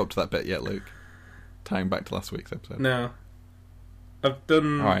 Have you got up to that bit yet, Luke? Tying back to last week's episode. No, I've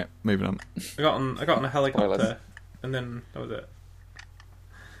done. All right, moving on. I got on a helicopter, Spoilers. and then that was it.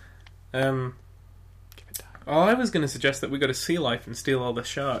 Oh, I was going to suggest that we go to Sea Life and steal all the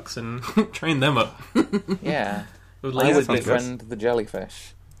sharks and train them up Yeah. with I laser would sounds good. befriend the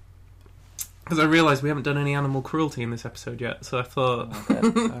jellyfish. Because I realised we haven't done any animal cruelty in this episode yet, so I thought,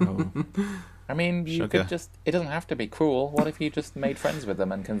 Oh. I mean, you Sugar. could just... It doesn't have to be cruel. What if you just made friends with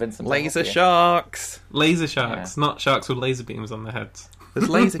them and convinced them to Laser help you? sharks. laser sharks, not sharks with laser beams on their heads. There's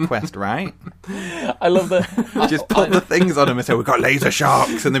Laser Quest, right? I love that. Just put the things on them and say, we've got laser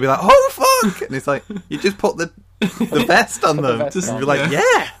sharks. And they'll be like, oh, fuck. And it's like, you just put the vest on them. vest Just on. be like,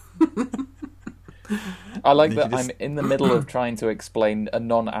 yeah. I like You that just- I'm in the middle of trying to explain a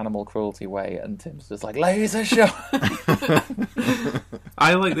non-animal cruelty way, and Tim's just like, laser shot!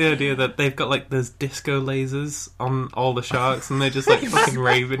 I like the idea that they've got like those disco lasers on all the sharks, and they're just like fucking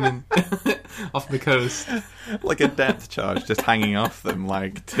raving and off the coast. Like a depth charge just hanging off them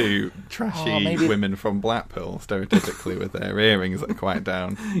like two trashy Oh, maybe- women from Blackpool, stereotypically with their earrings that are quite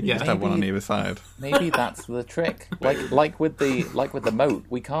down. You Yeah. just have one on Maybe- either side. Maybe that's the trick. Like with the moat,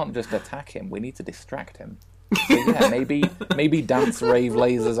 we can't just attack him. We need to distract him. So yeah, maybe dance rave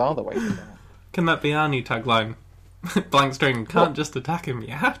lasers are the way to go. Can that be our new tagline? Blank string, can't just attack him, you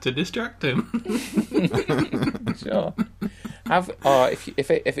have to distract him. Sure. Have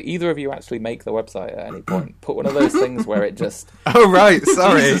if either of you actually make the website at any point, put one of those things where it just Oh, right,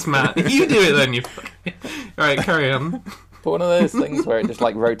 sorry. Jesus, Matt, you do it then, you Alright, carry on. put one of those things where it just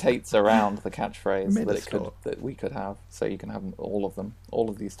like rotates around the catchphrase Mid-score. that we could have, so you can have all of them, all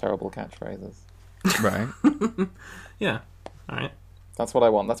of these terrible catchphrases. Right. Yeah, alright. That's what I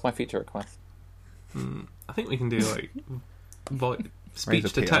want. That's my feature request. I think we can do like Raise a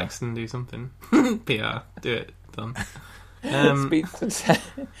speech to PR. text and do something. PR, do it, done. Speech to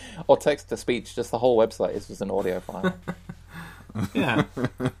or text to speech. Just the whole website is just an audio file. Yeah.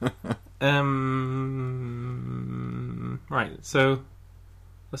 Right, so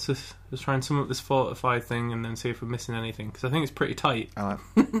let's just try and sum up this fortified thing and then see if we're missing anything, because I think it's pretty tight,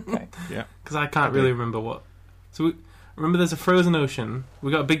 Okay. Yeah. because I can't really remember what. So remember there's a frozen ocean,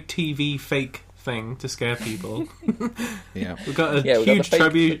 we got a big TV fake thing to scare people, Yeah. we've got a Yeah, we got huge the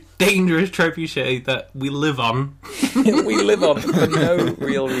fake- dangerous trebuchet that we live on. We live on for no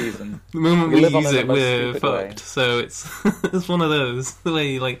real reason. The moment We we live on use in the it, most we're stupid fucked. way. So it's it's one of those, the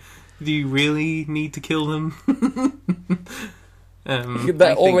way like Do you really need to kill them?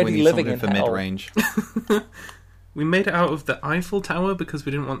 They're already living in for hell. mid-range. We made it out of the Eiffel Tower because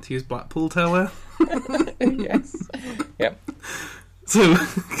we didn't want to use Blackpool Tower. Yes. Yep. So,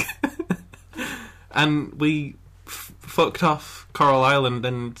 and we fucked off Coral Island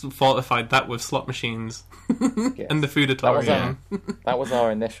and fortified that with slot machines Yes. and the Foodatorium. That was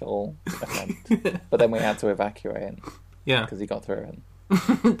our initial attempt, but then we had to evacuate Yeah, because he got through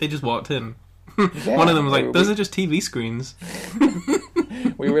it. they just walked in. Yeah, One of them was like, "Those are just TV screens."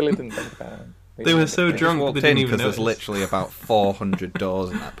 We really didn't think about it. They were so drunk Walked they didn't in even because notice. there's literally about 400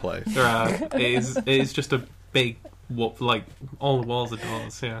 doors in that place. There are. It is just a big, like all the walls are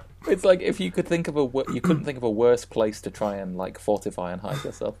doors. Yeah. It's like if you could think of you couldn't think of a worse place to try and like fortify and hide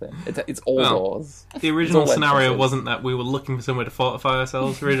yourself in. It's all Well, doors. The original It's all scenario entrances. wasn't that we were looking for somewhere to fortify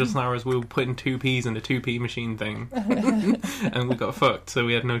ourselves. The original scenario was we were putting 2Ps in a 2P machine thing, and we got fucked, so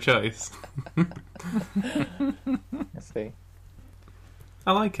we had no choice. I see.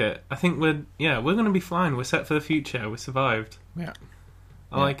 I like it. I think we're going to be fine. We're set for the future. We survived. Yeah.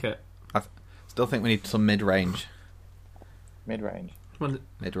 I Yeah. like it. Still think we need some mid-range. Mid-range. Well,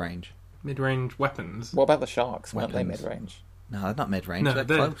 Mid-range. mid-range weapons. What about the sharks? Weren't they Weapons. mid-range? No, they're not mid-range. No, they're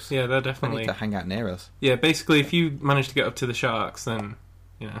they're close. yeah, they're They definitely need to hang out near us. yeah. Basically, if you manage to get up to the sharks, then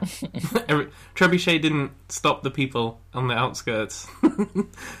Trebuchet didn't stop the people on the outskirts,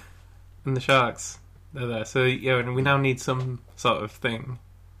 and the sharks they're there. So yeah, and we now need some sort of thing.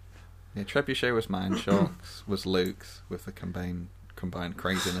 Yeah, Trebuchet was mine. Sharks was Luke's with the combined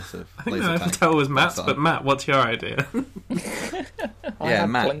craziness of I think laser the tag. Eiffel Tower was Matt's, That's but Matt, what's your idea? Yeah,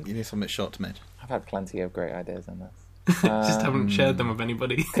 Matt, you need something short to mid. I've had plenty of great ideas in this. Just haven't shared them with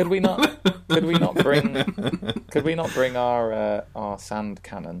anybody. Could we not bring our sand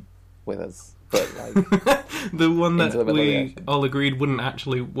cannon with us? But like The one Into the that middle of the we ocean. all agreed wouldn't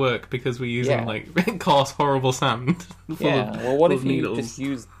actually work because we're using Yeah. like coarse, horrible sand. full yeah. of- Well, what full if of you needles. just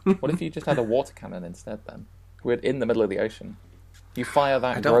used? What if you just had a water cannon instead? Then we're in the middle of the ocean. You fire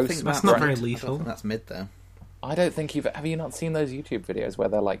that I don't gross. think That's that's not right. very I don't lethal. think that's mid though. I don't think have you not seen those YouTube videos where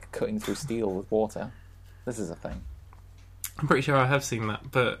they're like cutting through steel with water? This is a thing. I'm pretty sure I have seen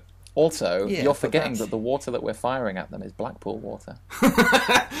that, but Also, Yeah, you're but forgetting that's- that the water that we're firing at them is Blackpool water, so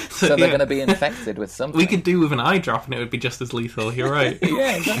so they're yeah, going to be infected with something. we could do with an eye drop and it would be just as lethal. You're right.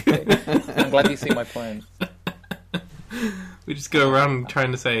 Yeah, exactly. I'm glad you see my point. We just go around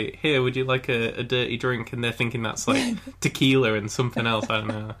trying to say, "Here, would you like a dirty drink?" And they're thinking that's like tequila and something else. I don't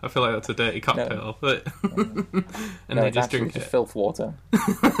know. I feel like that's a dirty cocktail, but and No, they it's just actually drink just it. filth water.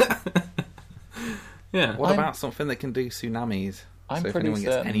 Yeah. What I'm- about something that can do tsunamis? I'm So if pretty anyone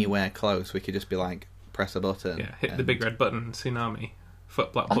gets certain- anywhere close, we could just be like, press a button. Yeah, hit the and- big red button, tsunami,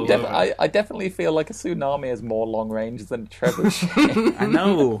 foot Blackpool. I over. I definitely feel like a tsunami is more long range than trebuchet. I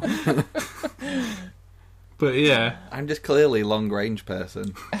know. But yeah, I'm just clearly long range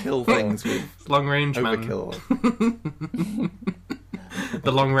person. Kill things with long range man, overkill.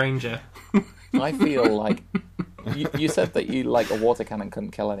 the long ranger. I feel like you said that you like a water cannon couldn't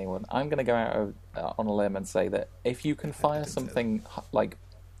kill anyone. I'm going to go out on a limb and say that if you can fire something like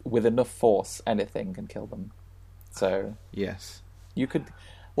with enough force, anything can kill them. So Yes. you could.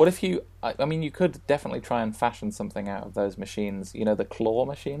 What if you? I mean, you could definitely try and fashion something out of those machines. You know, the claw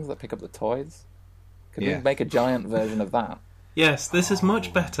machines that pick up the toys. Could Yeah. we make a giant version of that? Yes, this is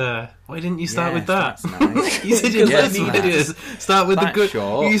much better. Why didn't you start with Yes, that? that's nice. You said you Yes, had Matt. ideas. Start with the That's good.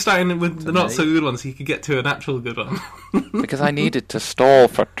 short You started with the to not me. so good ones, so you could get to an actual good one. Because I needed to stall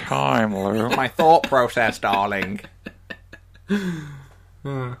for time, Lou. My thought process, darling.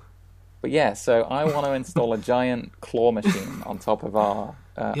 Uh, But yeah, so I want to install a giant claw machine on top of our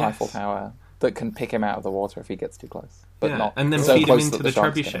Yes. Eiffel Tower that can pick him out of the water if he gets too close. But yeah, not and then so feed him close into that the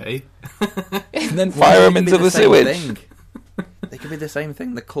sharks get him. trebuchet. And then fire him They could into be the same sewage. thing. They could be the same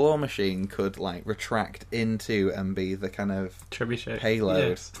thing. The claw machine could like retract into and be the kind of Trebuchet payload.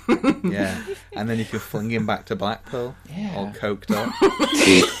 Yes. yeah, and then you could fling him back to Blackpool, Yeah. all coked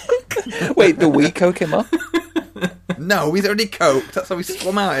up. Wait, do we coke him up? No, he's already coked. That's how we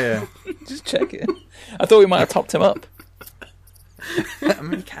swum out here. Just check it. I thought we might have topped him up. I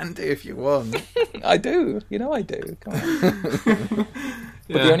mean, you can do if you want. I do. You know I do. Come on.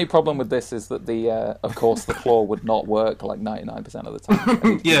 But Yeah. the only problem with this is that of course, the claw would not work like 99% of the time. And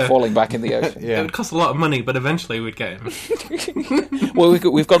he'd keep Yeah. falling back in the ocean. It Yeah, would cost a lot of money, but eventually we'd get him. Well,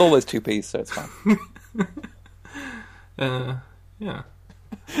 we've got all those 2Ps, so it's fine. Yeah.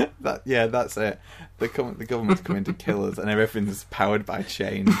 that's it. The government's coming to kill us, and everything's powered by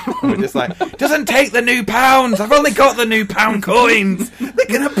change. And we're just like, doesn't take the new pounds. I've only got the new pound coins. They're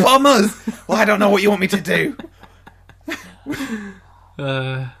gonna bomb us. Well, I don't know what you want me to do.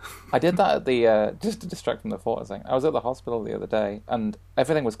 I did that at the just to distract from the Forza thing. I was at the hospital the other day, and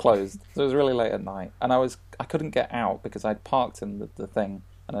everything was closed, so it was really late at night, and I couldn't get out because I'd parked in the thing,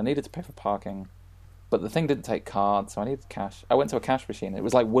 and I needed to pay for parking, but the thing didn't take cards, so I needed cash. I went to a cash machine. It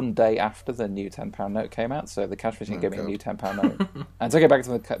was like one day after the new £10 note came out, so the cash machine gave me a new £10 note. And I took it back to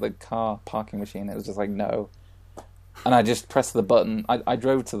the car parking machine. It was just like, no. And I just pressed the button. I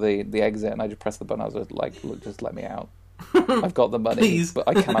drove to the exit, and I just pressed the button. I was just like, look, just let me out. I've got the money, Please. but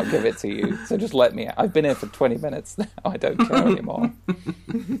I cannot give it to you, so just let me out. I've been here for 20 minutes now. I don't care anymore.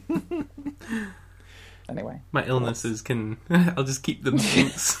 Anyway. My illnesses can... I'll just keep them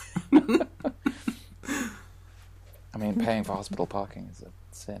thanks. I mean, paying for hospital parking is a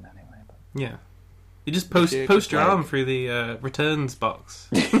sin anyway. But... Yeah. You just post your arm through the returns box.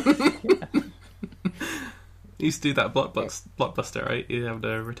 You used to do that Blockbuster, right? You have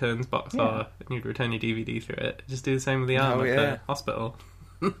the returns box, and you'd return your DVD through it. Just do the same with the arm at the hospital.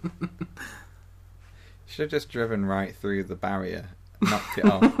 Should have just driven right through the barrier, knocked it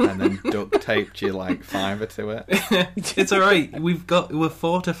off, and then duct taped you like fiver to it. It's alright. We're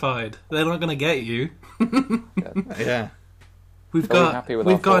fortified. They're not going to get you. Yeah. We've got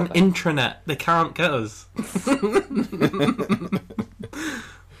an intranet. They can't get us.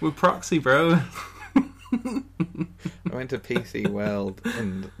 We're proxy, bro. I went to PC World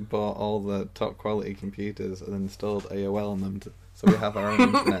and bought all the top quality computers and installed AOL on them, so we have our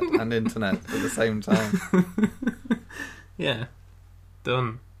own internet at the same time. Yeah,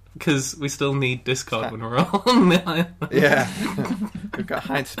 done. Because we still need Discord when we're all on the island. Yeah, we've got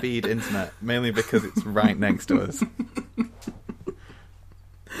high speed internet mainly because it's right next to us.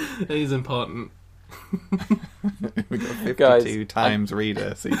 It is important. We've got 52 times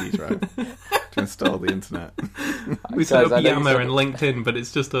reader CD drive to install the internet. We set up Yammer and LinkedIn, but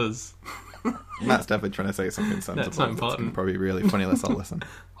it's just us. Matt's definitely trying to say something sensible. That's not important. Probably really funny. Let's all listen.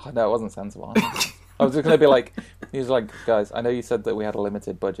 Oh, no, it wasn't sensible. I was just going to be like, he was like, guys, I know you said that we had a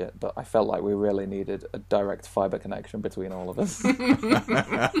limited budget, but I felt like we really needed a direct fibre connection between all of us.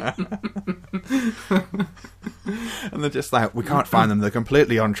 And they're just like, we can't find them, they're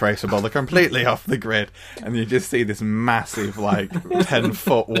completely untraceable, they're completely off the grid. And you just see this massive, like,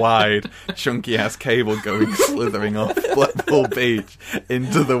 10-foot wide, chunky-ass cable going slithering off Blackpool Beach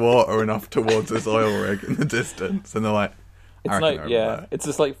into the water and off towards this oil rig in the distance. And they're like, it's like, it's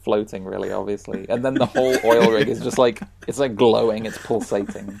just like floating, really, obviously. And then the whole oil rig is just like, it's like glowing, it's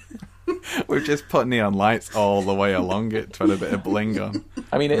pulsating. We've just put neon lights all the way along it to put a bit of bling on.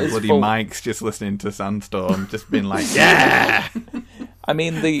 I mean, it is bloody Mike's just listening to Sandstorm, just being like, yeah! I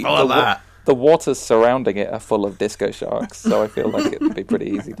mean, the waters surrounding it are full of disco sharks, so I feel like it would be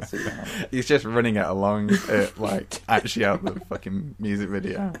pretty easy to see that. He's just running it along it, like, actually out the fucking music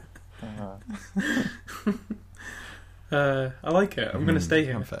video. I like it. I'm going to stay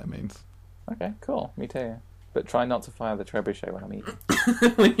here. Amphetamines. Okay, cool. Me too. But try not to fire the trebuchet when I'm eating.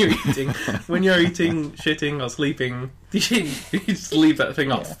 when you're eating, shitting, or sleeping, you just leave that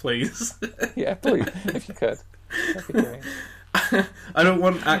thing off, please. Yeah, please, if you could. I don't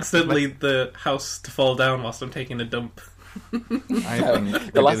want accidentally the house to fall down whilst I'm taking a dump. I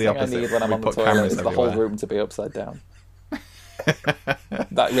think the last thing I need when I'm on the toilet is the whole room to be upside down.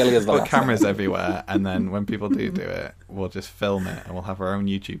 That really is the last cameras everywhere, and then when people do it, we'll just film it and we'll have our own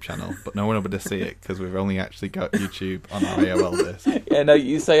YouTube channel, but no one will be able to see it because we've only actually got YouTube on our AOL disc. Yeah, no,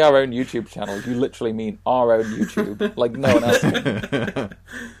 you say our own YouTube channel, you literally mean our own YouTube, like no one else.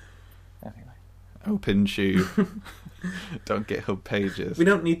 Anyway. OpenTube. Don't get hub pages. We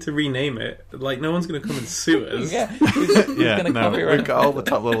don't need to rename it. Like, no one's going to come and sue us. Yeah, we've got all the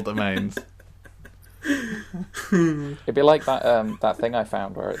top level domains. It'd be like that thing I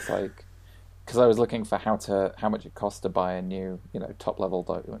found where it's like, because I was looking for how much it costs to buy a new, top level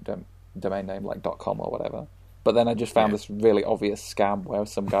domain name like .com or whatever. But then I just found this really obvious scam where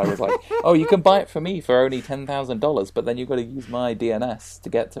some guy was like, "Oh, you can buy it for me for only $10,000, but then you've got to use my DNS to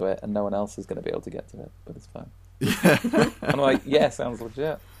get to it, and no one else is going to be able to get to it. But it's fine." Yeah. I'm like, yeah, sounds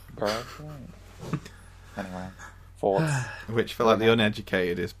legit, bro. Right. Anyway, thoughts. Which for like the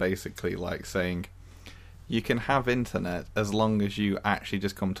uneducated is basically like saying, you can have internet as long as you actually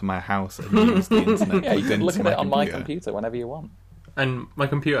just come to my house and use the internet. Yeah, you can look at it on my computer whenever you want. And my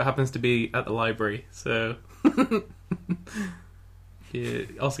computer happens to be at the library, so you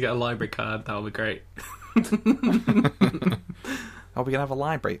also get a library card. That'll be great. Oh, we can have a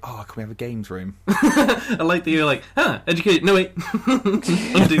library. Oh, can we have a games room? I like that you're like, educate. No, wait.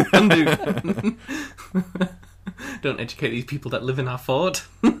 Undo. Don't educate these people that live in our fort.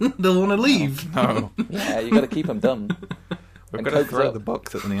 They'll want to leave. No. Yeah, you got to keep them dumb. We've got to throw the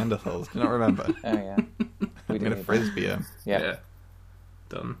books at the Neanderthals. Do you not remember? Oh, yeah. We're going to frisbee them. Yeah.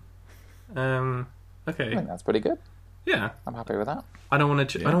 Done. I Okay. think that's pretty good. Yeah. I'm happy with that. I don't want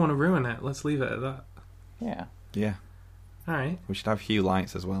to. Yeah. I don't want to ruin it. Let's leave it at that. Yeah. Yeah. All right. We should have hue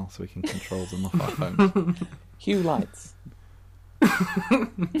lights as well, so we can control them off our phones. Hue lights.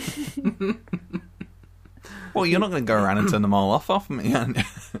 Well, you're not going to go around and turn them all off me, aren't you?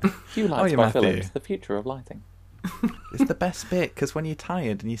 Hue lights you by might do. Philips. The future of lighting. It's the best bit, because when you're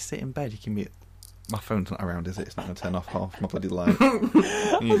tired and you sit in bed, you can be... My phone's not around, is it? It's not going to turn off my bloody light.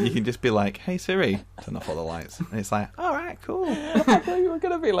 you can just be like, hey Siri, turn off all the lights. And it's like, alright, cool. I thought you were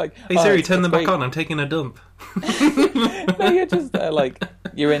going to be like, Hey Siri, turn it's them back great. on. I'm taking a dump. No, you're just like,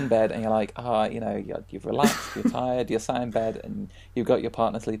 you're in bed and you're like, you've relaxed, you're tired, you're sat in bed and you've got your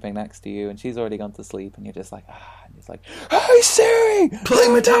partner sleeping next to you and she's already gone to sleep and you're just like, and it's like, hey Siri, Play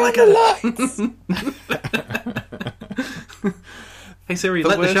Metallica lights. Hey Siri, The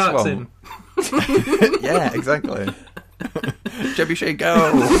let the worst sharks one. in. Yeah, exactly. Trebuchet, go!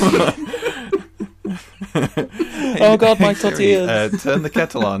 Oh God, my Hey, Siri, tortillas. turn the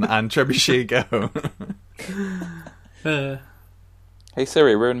kettle on and Trebuchet, go. Hey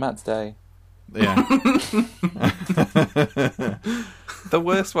Siri, ruin Matt's day. Yeah. The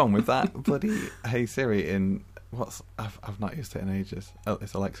worst one with that bloody Hey Siri in I've not used it in ages. Oh,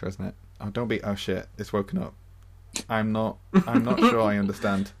 it's Alexa, isn't it? Oh, don't be. Oh shit, it's woken up. I'm not sure I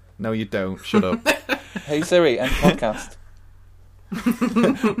understand. No, you don't. Shut up. Hey Siri, end podcast.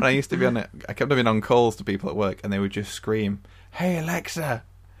 When I used to be on it, I kept having on calls to people at work, and they would just scream, "Hey Alexa!"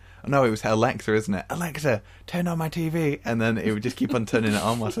 No, it was Alexa, isn't it? Alexa, turn on my TV, and then it would just keep on turning it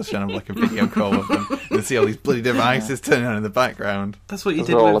on whilst I was trying to have like a video call with them, and see all these bloody devices turning on in the background. That's what you Those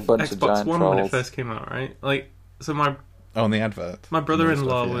did are all with a bunch of Xbox giant One when it trolls. first came out, right? Like, so my Oh, on the advert.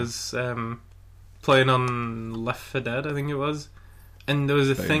 brother-in-law Yeah. was playing on Left 4 Dead, I think it was, and there was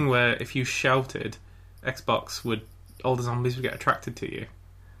a Boom. thing where if you shouted, Xbox would, all the zombies would get attracted to you.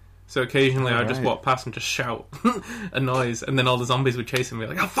 So occasionally I'd just right. walk past and just shout a noise, and then all the zombies would chase him and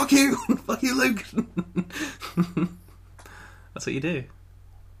be like, "Oh, fuck you! Fuck you, Luke!" That's what you do.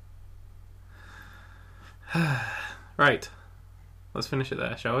 Right. Let's finish it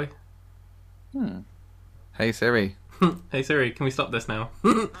there, shall we? Hey Siri, Hey Siri, can we stop this now?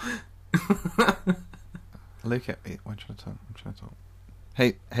 look at me. I'm trying to talk.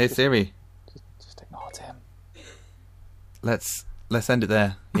 Hey Siri, Just ignore Tim. let's end it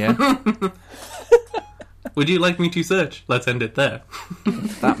there. Yeah. Would you like me to search? Let's end it there.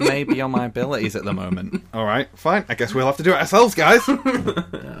 That may be on my abilities at the moment. All right, fine. I guess we'll have to do it ourselves, guys.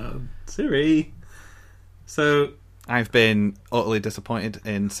 Siri. So, I've been utterly disappointed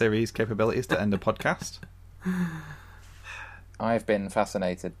in Siri's capabilities to end a podcast. I've been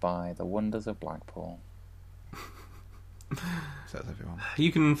fascinated by the wonders of Blackpool. Says everyone.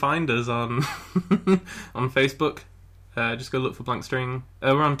 you can find us on on Facebook. Just go look for Blank String.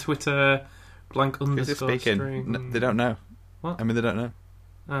 We're on Twitter, blank Who's this underscore speaking? string. They don't know. What? I mean, they don't know.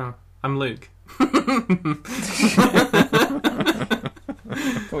 Oh, I'm Luke. Can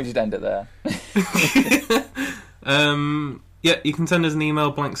we just end it there? Yeah, you can send us an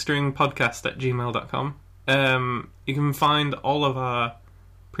email, blankstringpodcast@gmail.com. You can find all of our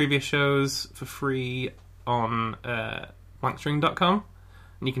previous shows for free on blankstring.com,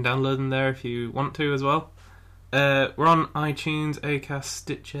 and you can download them there if you want to as well. We're on iTunes, Acast,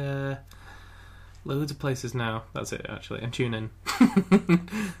 Stitcher, loads of places now. That's it, actually, and TuneIn.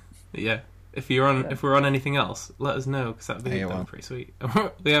 Yeah. If we're on anything else, let us know, because that'd be pretty sweet.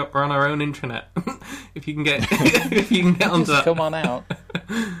 We're on our own intranet. If you can get onto Just that, come on out.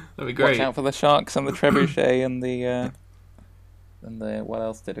 that'd be great. Watch out for the sharks and the trebuchet and the what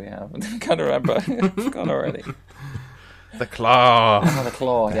else did we have? I can't remember. I've forgotten already. The claw. Oh, the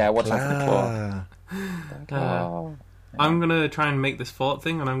claw. Yeah, watch out for the claw. The claw. I'm gonna try and make this fort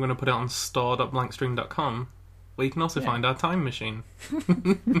thing, and I'm gonna put it on store.blankstring.com, where you can also find our time machine.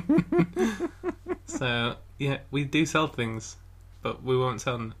 So yeah, we do sell things, but we won't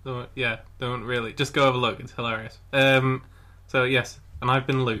sell them. Don't really. Just go have a look. It's hilarious. So yes, and I've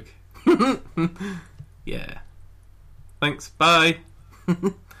been Luke. Yeah. Thanks. Bye.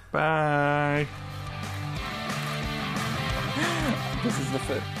 Bye. This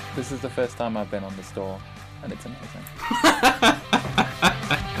is the first time I've been on the store, and it's amazing.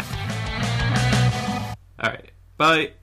 All right. Bye.